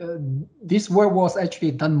this work was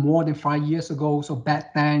actually done more than 5 years ago. So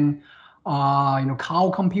back then,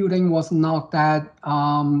 cloud computing was not that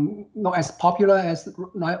not as popular as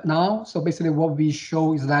now. So basically, what we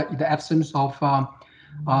show is that in the absence of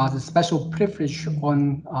the special privilege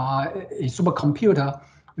on a supercomputer,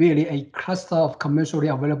 really a cluster of commercially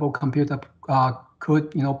available computer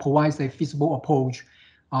could provide a feasible approach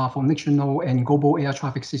for national and global air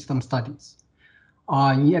traffic system studies.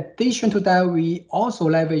 In addition to that, we also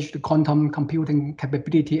leverage the quantum computing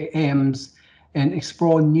capability at AIMS and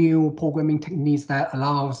explore new programming techniques that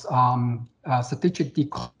allows strategic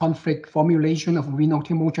conflict formulation of wind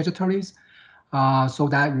optimal trajectories, so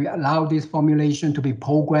that we allow this formulation to be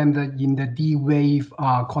programmed in the D-wave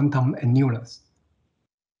quantum annulus.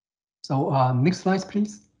 So next slide,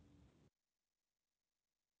 please.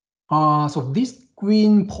 So these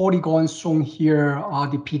green polygons shown here are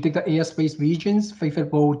the predicted airspace regions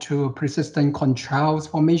favorable to persistent contrails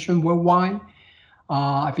formation worldwide.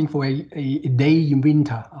 I think for a day in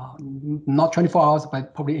winter, not 24 hours,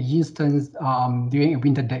 but probably an instance during a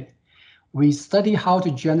winter day. We study how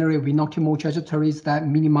to generate wind optimal trajectories that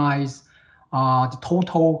minimize the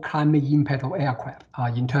total climate impact of aircraft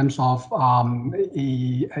in terms of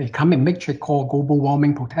a climate metric called global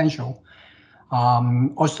warming potential.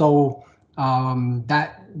 Also,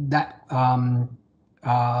 that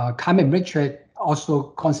climate metric also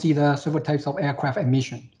consider several types of aircraft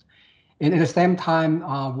emissions. And at the same time,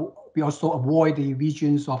 we also avoid the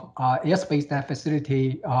regions of airspace that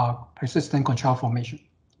facilitate persistent contrail formation.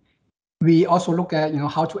 We also look at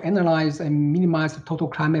how to analyze and minimize the total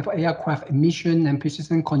climate for aircraft emission and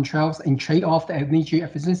persistent contrails and trade off the energy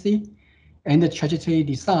efficiency and the trajectory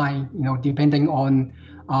design, depending on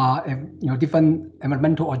different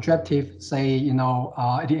environmental objectives, say,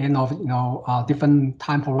 at the end of, different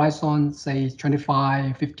time horizons, say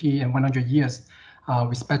 25, 50, and 100 years,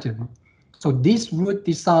 respectively. So this route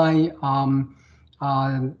design,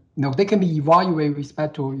 they can be evaluated with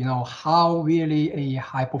respect to, how really a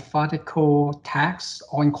hypothetical tax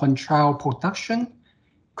on contrail production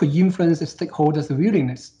could influence the stakeholders'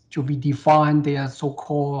 willingness to redefine their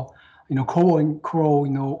so-called, quote-unquote,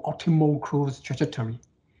 optimal cruise trajectory.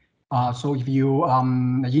 So if you are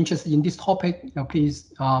interested in this topic,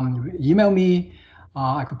 please email me.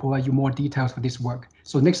 I could provide you more details for this work.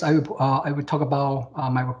 So next, I will talk about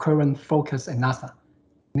my current focus at NASA.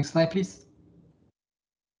 Next slide, please.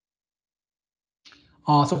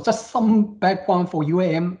 So just some background for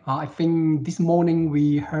UAM. I think this morning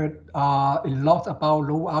we heard a lot about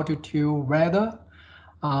low altitude weather,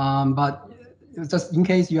 but just in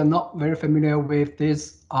case you're not very familiar with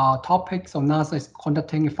this topic, so NASA is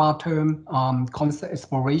conducting a far-term concept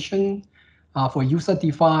exploration for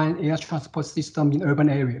user-defined air transport system in urban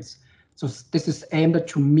areas. So this is aimed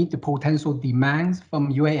to meet the potential demands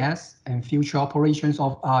from UAS and future operations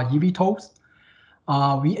of EVTOLs.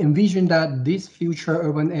 we envision that this future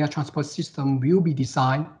urban air transport system will be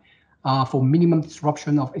designed for minimum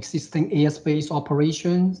disruption of existing airspace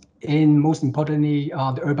operations and, most importantly,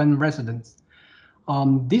 the urban residents.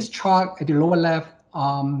 This chart at the lower left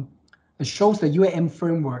shows the UAM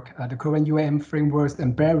framework, the current UAM frameworks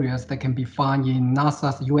and barriers that can be found in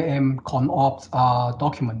NASA's UAM ConOps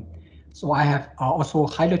document. So I have also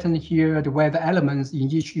highlighted here the weather elements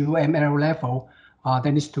in each UML level that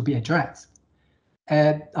needs to be addressed.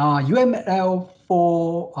 At UML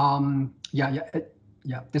 4,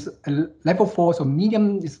 this level 4, so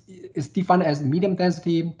medium is defined as medium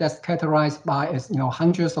density that's characterized by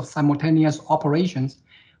hundreds of simultaneous operations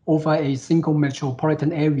over a single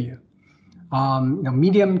metropolitan area.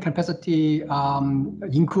 Medium capacity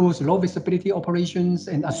includes low visibility operations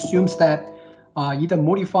and assumes that either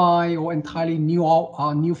modified or entirely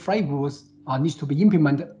new flight routes needs to be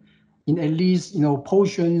implemented in at least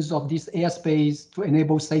portions of this airspace to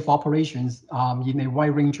enable safe operations in a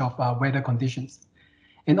wide range of weather conditions.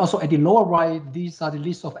 And also at the lower right, these are the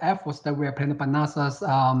list of efforts that were planned by NASA's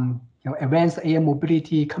Advanced Air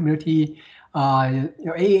Mobility Community,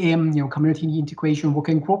 AAM, Community Integration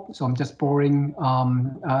Working Group. So I'm just borrowing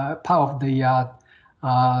part of the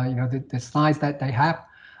the slides that they have.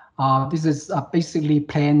 This is basically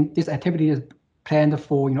planned. This activity is planned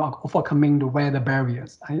for overcoming the weather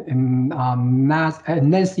barriers. And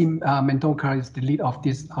Nancy Mendonca is the lead of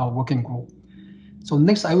this working group. So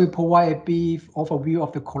next, I will provide a brief overview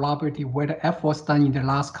of the collaborative weather efforts done in the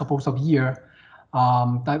last couple of years.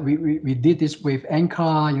 That we did this with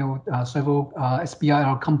NCAR, several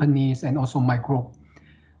SBIR companies, and also my group.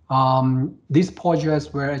 These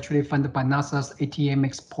projects were actually funded by NASA's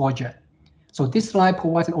ATMX project. So this slide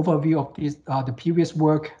provides an overview of this, the previous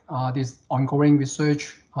work, this ongoing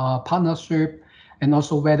research, partnership, and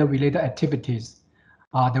also weather-related activities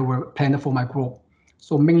that were planned for my group.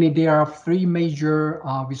 So mainly there are three major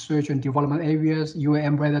research and development areas: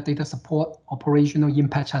 UAM weather data support, operational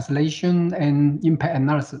impact translation, and impact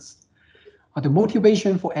analysis. The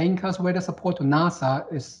motivation for NCAR's weather support to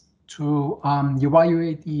NASA is to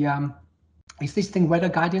evaluate the existing weather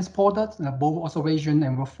guidance products, both observation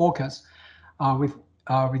and focus, with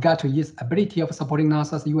regard to its ability of supporting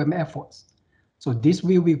NASA's UAM efforts. So this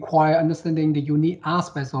will require understanding the unique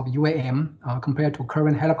aspects of UAM compared to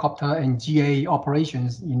current helicopter and GA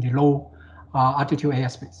operations in the low altitude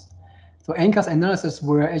airspace. So NCAR's analysis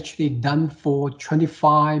were actually done for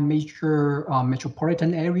 25 major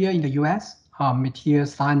metropolitan area in the US.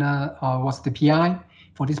 Matthias Steiner was the PI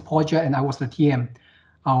for this project, and I was the TM.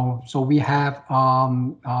 So we have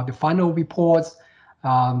the final reports.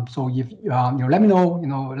 So if let me know,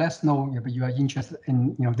 let us know if you are interested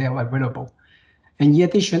in, they are available. And in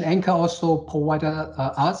addition, NCAR also provided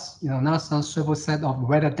us, NASA several set of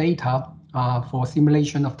weather data for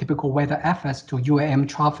simulation of typical weather effects to UAM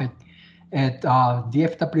traffic at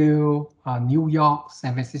DFW, New York,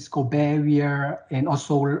 San Francisco Bay Area, and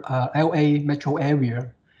also LA metro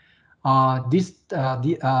area.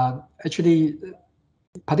 Actually,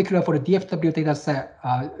 particularly for the DFW data set,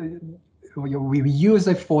 we use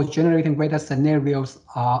it for generating weather scenarios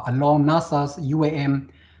along NASA's UAM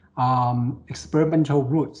experimental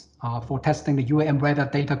routes for testing the UAM weather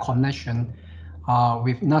data connection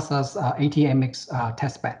with NASA's ATMX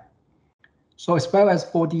testbed. So as well as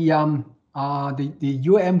for the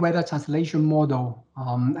UAM weather translation model,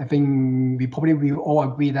 I think we probably will all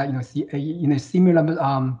agree that in a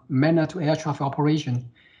similar manner to air traffic operation,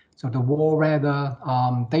 so the war weather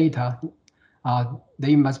data,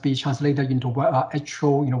 they must be translated into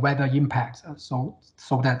actual weather impacts, so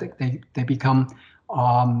that they become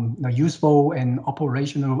useful and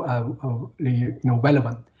operational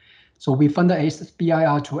relevant. So we funded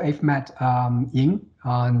SBIR to AFMET Inc.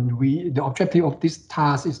 And the objective of this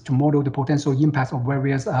task is to model the potential impacts of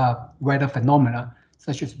various weather phenomena,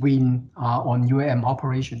 such as wind on UAM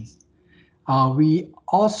operations. We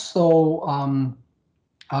also,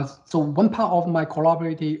 so one part of my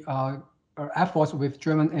collaborative efforts with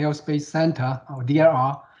German Aerospace Center, or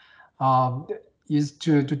DRR, is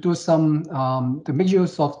to do some, to make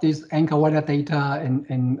use of this NCAR weather data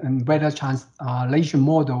and weather translation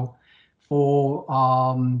model for,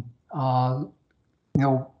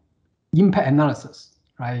 impact analysis,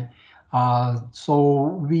 right?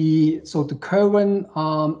 So the current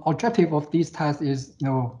objective of this task is,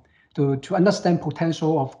 to understand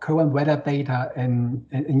potential of current weather data and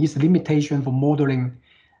its limitation for modeling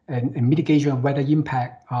and mitigation of weather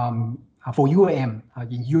impact for UAM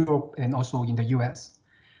in Europe and also in the US.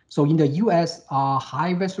 So in the US,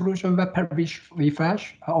 high resolution web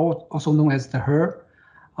refresh, also known as the HER,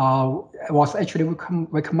 was actually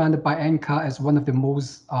recommended by NCAR as one of the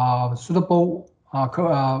most suitable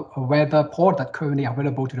weather product currently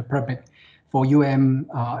available to the public for UAM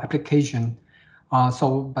application.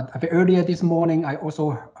 But a bit earlier this morning, I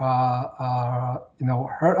also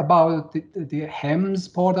heard about the HEMS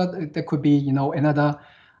product. That could be another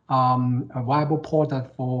a viable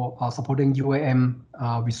product for supporting UAM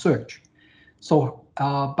research. So,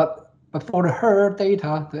 but for the HER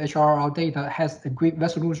data, the HRR data has a great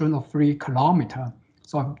resolution of 3 kilometers.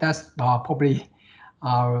 So that's probably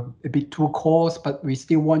a bit too coarse, but we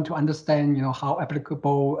still want to understand, how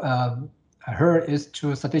applicable HER is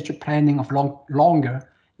to strategic planning of longer,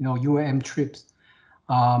 UAM trips.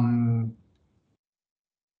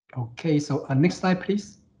 Okay, so next slide,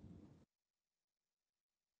 please.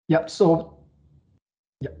 Yep. So,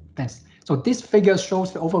 yeah, thanks. So this figure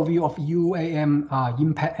shows the overview of UAM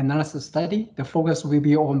impact analysis study. The focus will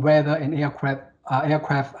be on weather and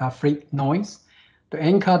aircraft freight noise. The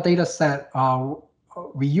NCAR data set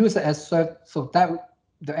we use it as so that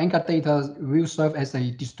the NCAR data will serve as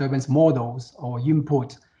a disturbance models or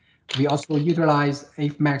input. We also utilize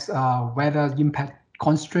AFMAX weather impact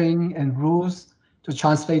constraint and rules to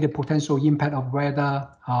translate the potential impact of weather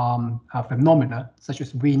phenomena such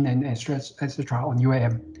as wind and stress, etc., on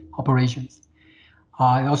UAM operations.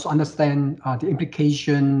 And also understand the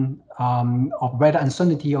implication of weather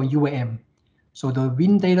uncertainty on UAM. So the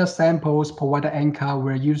wind data samples provided NCAR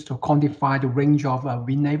were used to quantify the range of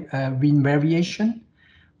wind variation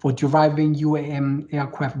for deriving UAM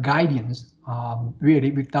aircraft guidance,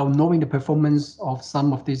 really without knowing the performance of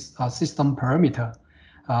some of these system parameters,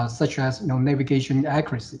 such as navigation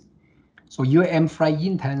accuracy. So UAM flight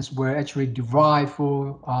intents were actually derived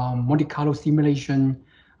for Monte Carlo simulation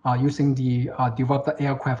using the developed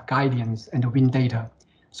aircraft guidance and the wind data.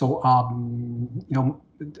 So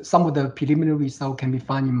some of the preliminary results can be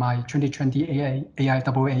found in my 2020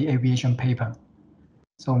 AIAA aviation paper.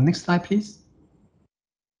 So next slide, please.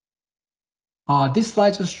 This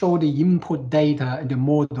slide just shows the input data and the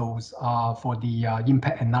models for the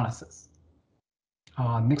impact analysis.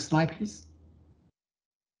 Next slide, please.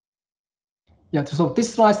 Yeah, so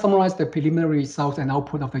this slide summarizes the preliminary results and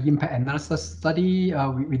output of the impact analysis study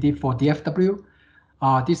we did for DFW.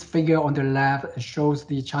 This figure on the left shows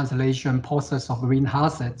the translation process of wind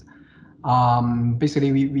hazard.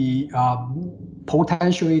 Basically, we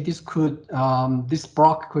potentially this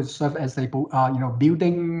block could serve as a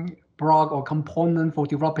building block or component for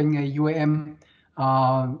developing a UAM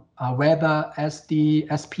weather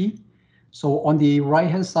SD-SP. So on the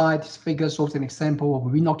right-hand side, this figure shows an example of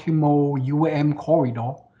wind optimal UAM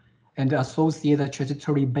corridor and the associated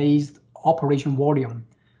trajectory-based operation volume.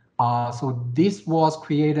 So this was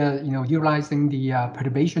created, utilizing the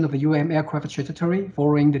perturbation of the UAM aircraft trajectory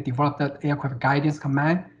following the developed aircraft guidance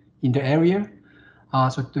command in the area.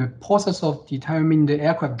 So the process of determining the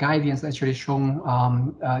aircraft guidance actually shown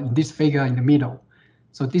in this figure in the middle.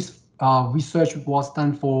 So this research was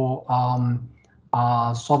done for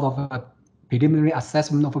sort of a preliminary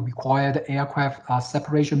assessment of a required aircraft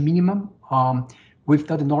separation minimum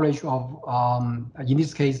without the knowledge of, in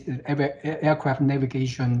this case, aircraft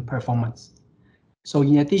navigation performance. So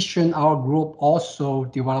in addition, our group also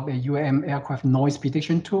developed a UAM aircraft noise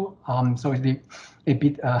prediction tool. So it's a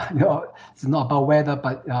bit, it's not about weather,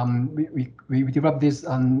 but we developed this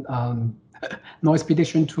noise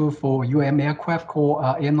prediction tool for UAM aircraft called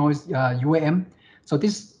Air Noise UAM. So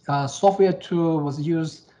this software tool was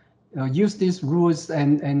used these rules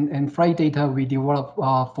and flight data we developed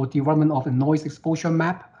for development of a noise exposure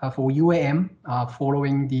map for UAM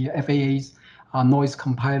following the FAA's noise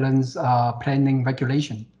compliance planning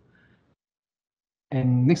regulation.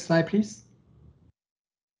 And next slide, please.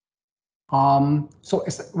 So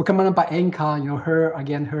it's recommended by NCAR,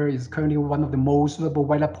 HER is currently one of the most suitable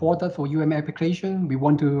weather products for UAM application. We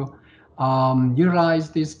want to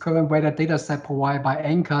utilize this current weather data set provided by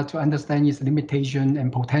NCAR to understand its limitation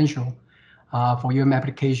and potential for UAM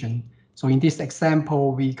application. So in this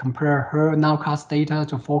example, we compare HER nowcast data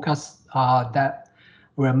to forecasts that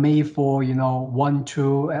were made for 1,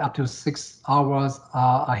 2, up to 6 hours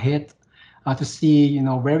ahead to see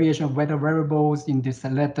variation of weather variables in this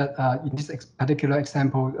selected in this particular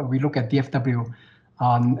example. We look at DFW,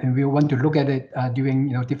 and we want to look at it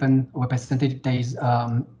during different representative days.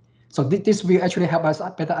 So this will actually help us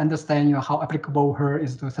better understand how applicable HER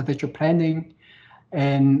is to strategic planning,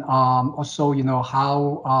 and also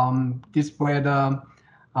how this weather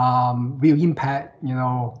will impact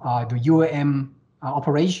the UAM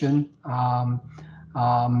operation.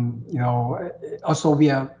 Also we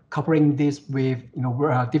are covering this with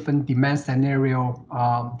different demand scenario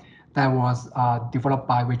that was developed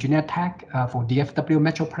by Virginia Tech for DFW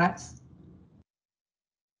Metroplex.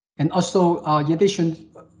 And also, in addition,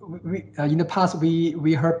 in the past,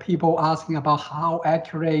 we heard people asking about how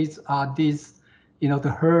accurate are these,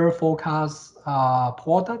 the HER forecast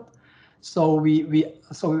product. So I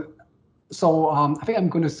think I'm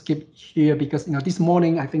going to skip here because this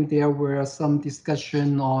morning I think there were some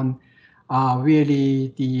discussion on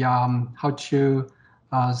really the how to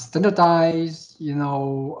standardize,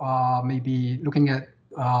 maybe looking at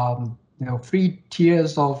 3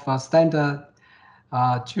 tiers of standard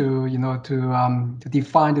to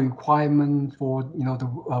define the requirement for the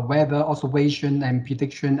weather observation and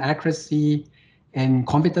prediction accuracy and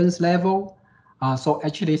confidence level. So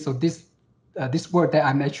this work that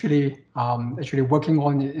I'm actually working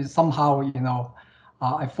on is somehow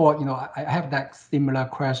I thought I have that similar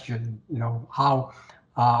question, how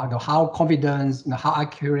confident, how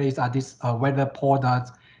accurate are these weather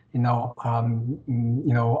products, what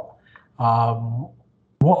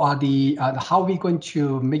are the how are we going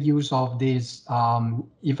to make use of this,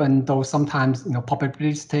 even though sometimes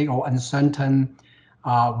probabilistic or uncertain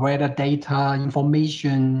weather data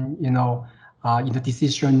information in the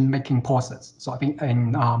decision making process. So I think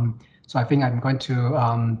I'm going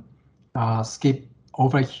to skip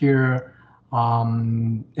over here,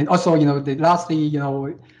 and also lastly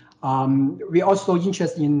we're also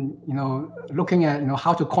interested in looking at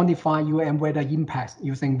how to quantify UAM weather impacts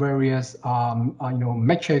using various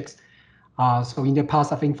metrics. So in the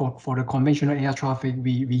past, I think for the conventional air traffic,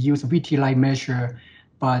 we use VT-like measure,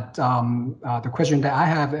 but the question that I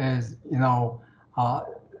have is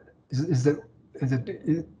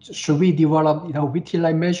should we develop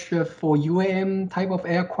VT-like measure for UAM type of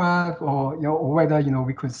aircraft, or whether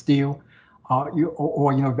we could still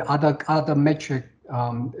other metric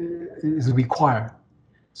is required.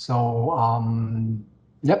 So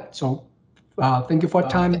yep. So thank you for your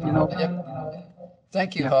time.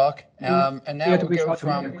 Thank you, Yeah. Hawk. And now we'll go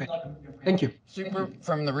thank you.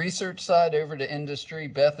 From the research side over to industry.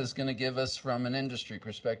 Beth is going to give us, from an industry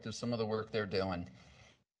perspective, some of the work they're doing.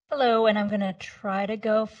 Hello, and I'm going to try to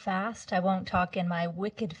go fast. I won't talk in my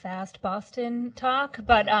wicked fast Boston talk,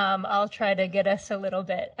 but I'll try to get us a little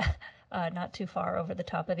bit not too far over the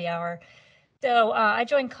top of the hour. So I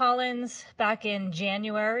joined Collins back in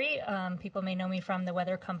January. People may know me from the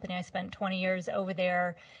weather company. I spent 20 years over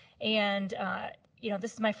there. And,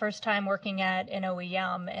 this is my first time working at an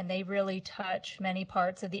OEM, and they really touch many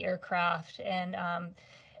parts of the aircraft and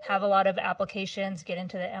have a lot of applications, get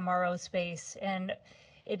into the MRO space. And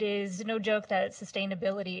it is no joke that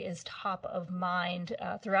sustainability is top of mind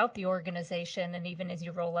throughout the organization. And even as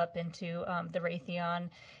you roll up into the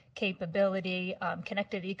Raytheon capability,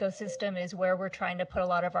 connected ecosystem is where we're trying to put a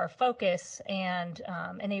lot of our focus, and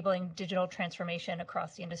enabling digital transformation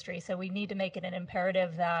across the industry. So we need to make it an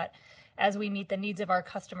imperative that as we meet the needs of our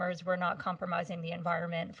customers, we're not compromising the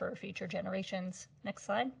environment for future generations. Next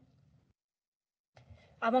slide.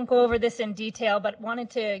 I won't go over this in detail, but wanted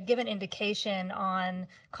to give an indication on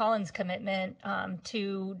Collins' commitment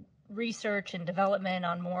to research and development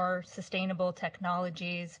on more sustainable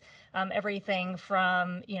technologies, everything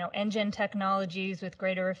from engine technologies with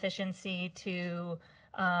greater efficiency to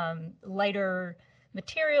lighter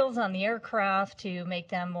materials on the aircraft to make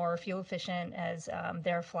them more fuel efficient as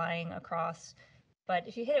they're flying across. But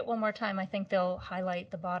if you hit it one more time, I think they'll highlight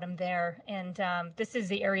the bottom there. And this is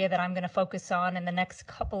the area that I'm going to focus on in the next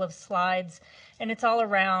couple of slides. And it's all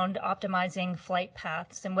around optimizing flight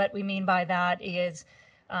paths. And what we mean by that is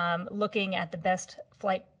looking at the best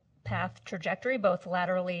flight path trajectory, both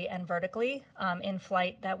laterally and vertically in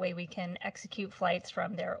flight. That way we can execute flights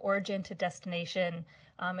from their origin to destination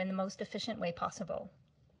in the most efficient way possible.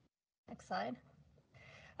 Next slide.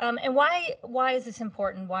 And why is this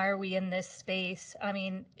important? Why are we in this space? I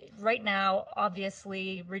mean, right now,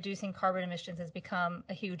 obviously, reducing carbon emissions has become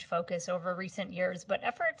a huge focus over recent years, but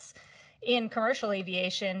efforts in commercial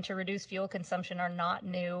aviation to reduce fuel consumption are not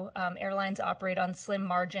new. Airlines operate on slim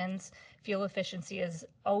margins. Fuel efficiency has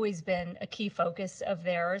always been a key focus of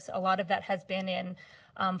theirs. A lot of that has been in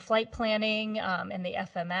flight planning and the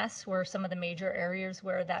FMS were some of the major areas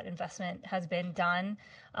where that investment has been done.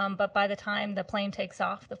 But by the time the plane takes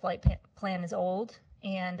off, the flight plan is old,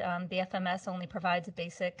 and the FMS only provides a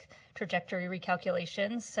basic trajectory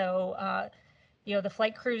recalculations. So, the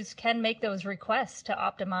flight crews can make those requests to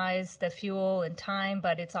optimize the fuel and time,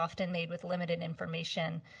 but it's often made with limited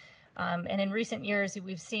information. And in recent years,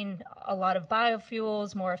 we've seen a lot of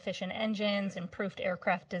biofuels, more efficient engines, improved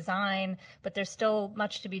aircraft design, but there's still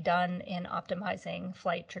much to be done in optimizing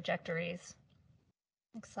flight trajectories.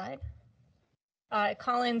 Next slide. At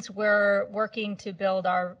Collins, we're working to build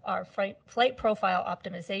our flight profile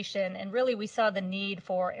optimization, and really we saw the need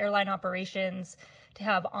for airline operations to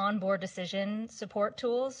have onboard decision support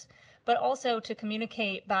tools, but also to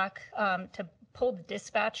communicate back to pull the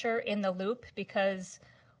dispatcher in the loop, because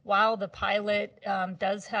while the pilot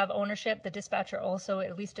does have ownership, the dispatcher also,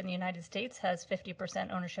 at least in the United States, has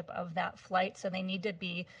 50% ownership of that flight. So they need to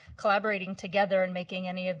be collaborating together and making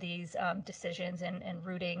any of these decisions and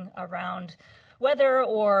routing around weather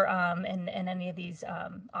or and any of these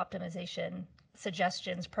optimization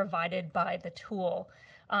suggestions provided by the tool.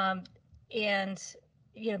 And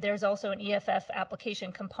there's also an EFF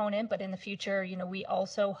application component, but in the future, we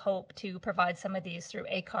also hope to provide some of these through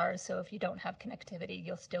ACARs. So if you don't have connectivity,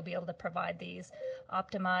 you'll still be able to provide these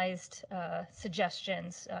optimized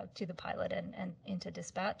suggestions to the pilot and into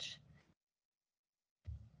dispatch.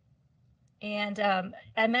 And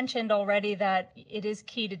I mentioned already that it is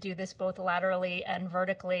key to do this both laterally and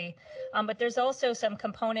vertically, but there's also some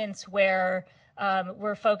components where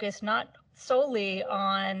we're focused not solely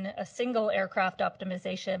on a single aircraft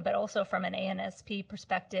optimization, but also from an ANSP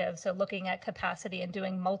perspective. So looking at capacity and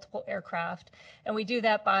doing multiple aircraft. And we do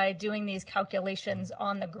that by doing these calculations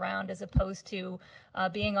on the ground as opposed to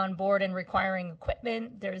being on board and requiring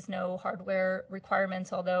equipment. There's no hardware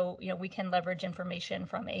requirements, although we can leverage information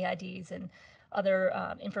from AIDs and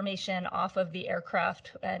other information off of the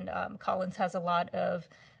aircraft. And Collins has a lot of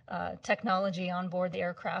technology on board the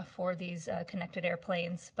aircraft for these connected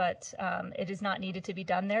airplanes, but it is not needed to be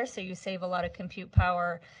done there. So you save a lot of compute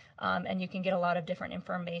power and you can get a lot of different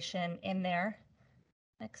information in there.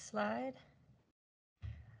 Next slide.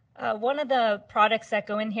 One of the products that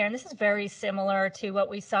go in here, and this is very similar to what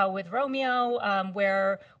we saw with ROMIO,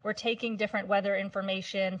 where we're taking different weather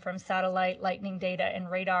information from satellite, lightning data,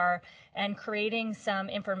 and radar, and creating some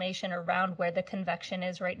information around where the convection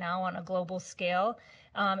is right now on a global scale.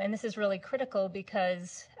 And this is really critical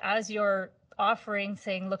because as you're offering,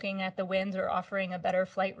 saying, looking at the winds or offering a better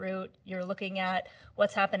flight route, you're looking at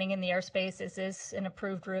what's happening in the airspace. Is this an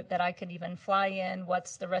approved route that I can even fly in?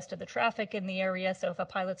 What's the rest of the traffic in the area? So if a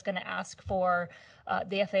pilot's going to ask for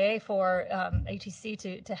the FAA for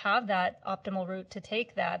ATC to have that optimal route to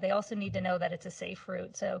take that, they also need to know that it's a safe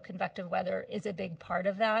route. So convective weather is a big part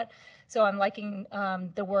of that. So I'm liking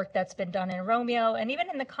the work that's been done in ROMIO, and even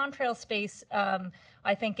in the contrail space,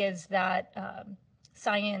 I think is that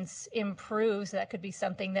science improves. That could be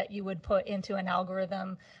something that you would put into an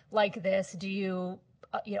algorithm like this. Do you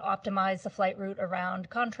optimize the flight route around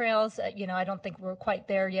contrails? I don't think we're quite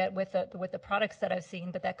there yet with the products that I've seen,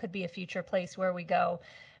 but that could be a future place where we go.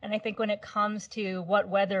 And I think when it comes to what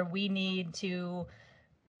weather we need to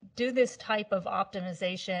do this type of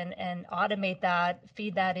optimization and automate that,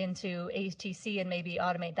 feed that into ATC and maybe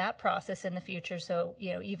automate that process in the future. So,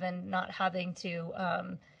 even not having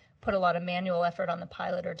to put a lot of manual effort on the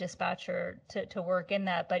pilot or dispatcher to work in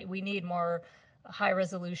that, but we need more high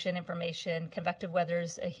resolution information. Convective weather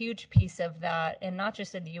is a huge piece of that, and not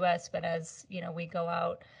just in the US, but as we go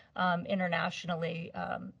out internationally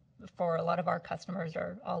for a lot of our customers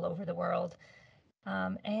are all over the world.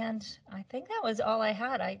 And I think that was all I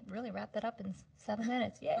had. I really wrapped that up in 7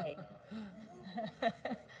 minutes. Yay.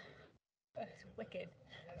 That's wicked.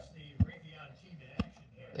 That's the Raytheon team in action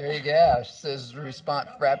here. There you go. It says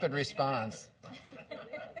rapid response.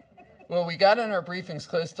 Well, we got in our briefings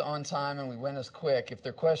close to on time and we went as quick. If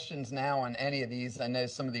there are questions now on any of these, I know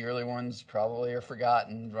some of the early ones probably are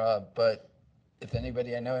forgotten, but if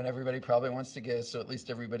anybody, I know and everybody probably wants to go, so at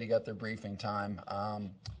least everybody got their briefing time.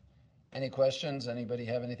 Any questions? Anybody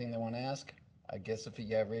have anything they want to ask? I guess if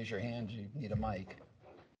you raise your hand, you need a mic.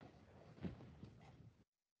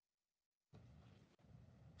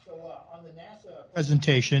 So on the NASA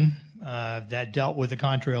presentation that dealt with the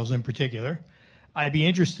contrails in particular, I'd be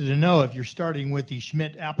interested to know if you're starting with the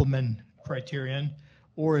Schmidt-Appelman criterion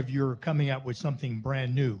or if you're coming up with something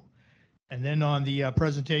brand new. And then on the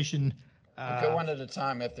presentation... We'll go one at a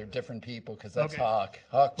time if they're different people, because that's okay. Hawk.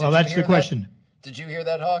 Hawk, well, that's the question. Did you hear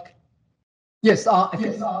that, Hawk? Yes, I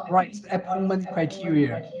think right. Appelman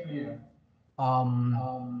criteria.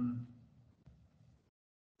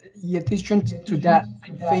 In addition to that, I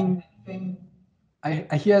think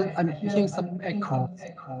I'm hearing some echo.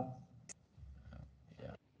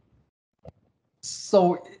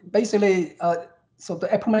 So basically, so the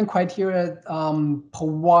Appelman criteria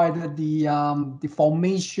provide the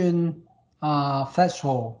formation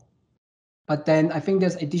threshold, but then I think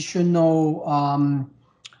there's additional.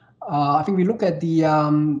 I think we look at the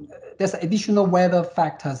there's additional weather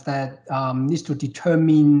factors that needs to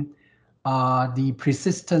determine the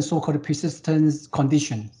persistence, so-called persistence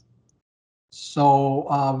conditions.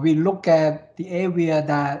 So we look at the area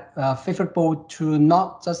that favorable to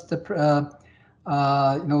not just the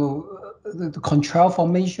the control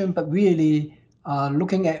formation, but really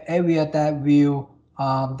looking at area that will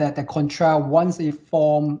that the control once it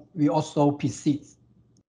form will also persist.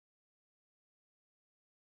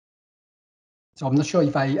 So I'm not sure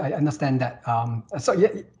if I understand that. So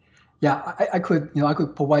yeah, I could I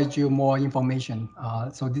could provide you more information.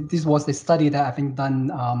 So this was a study that I think done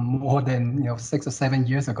more than 6 or 7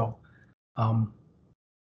 years ago.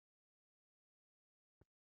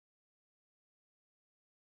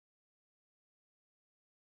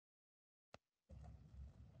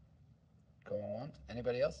 Going once.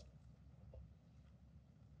 Anybody else?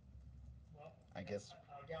 I guess.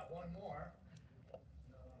 I got one more.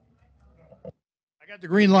 I got the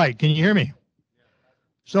green light. Can you hear me?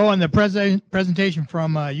 So on the presentation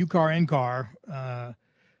from UCAR NCAR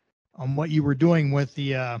on what you were doing with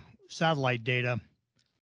the satellite data,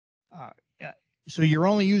 so you're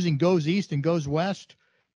only using goes east and goes west.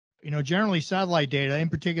 Generally satellite data, in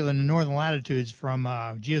particular in the northern latitudes from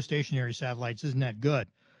geostationary satellites, isn't that good.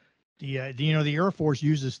 The Air Force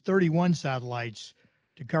uses 31 satellites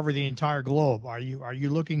to cover the entire globe. Are you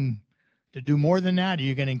looking to do more than that? Are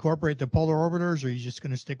you going to incorporate the polar orbiters, or are you just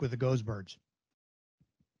going to stick with the GOES birds?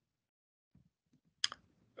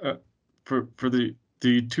 For the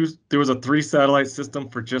two, there was a 3 satellite system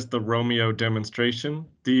for just the ROMIO demonstration.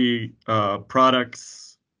 The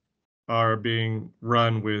products are being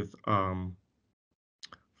run with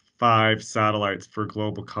 5 satellites for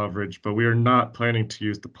global coverage, but we are not planning to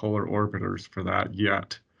use the polar orbiters for that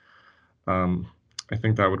yet. I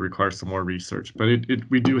think that would require some more research, but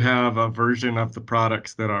we do have a version of the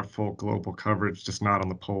products that are full global coverage, just not on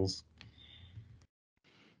the poles.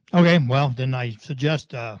 Okay, well, then I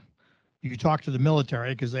suggest you talk to the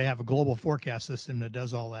military because they have a global forecast system that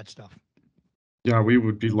does all that stuff. Yeah, we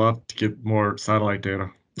would be love to get more satellite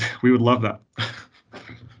data. We would love that.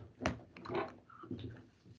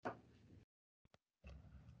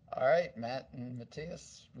 All right, Matt and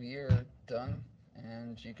Matthias, we are done,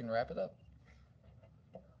 and you can wrap it up.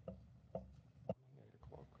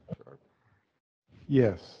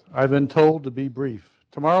 Yes, I've been told to be brief.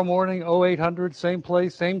 Tomorrow morning, 0800, same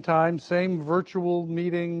place, same time, same virtual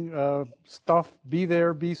meeting stuff. Be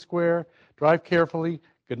there, be square, drive carefully.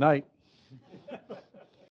 Good night.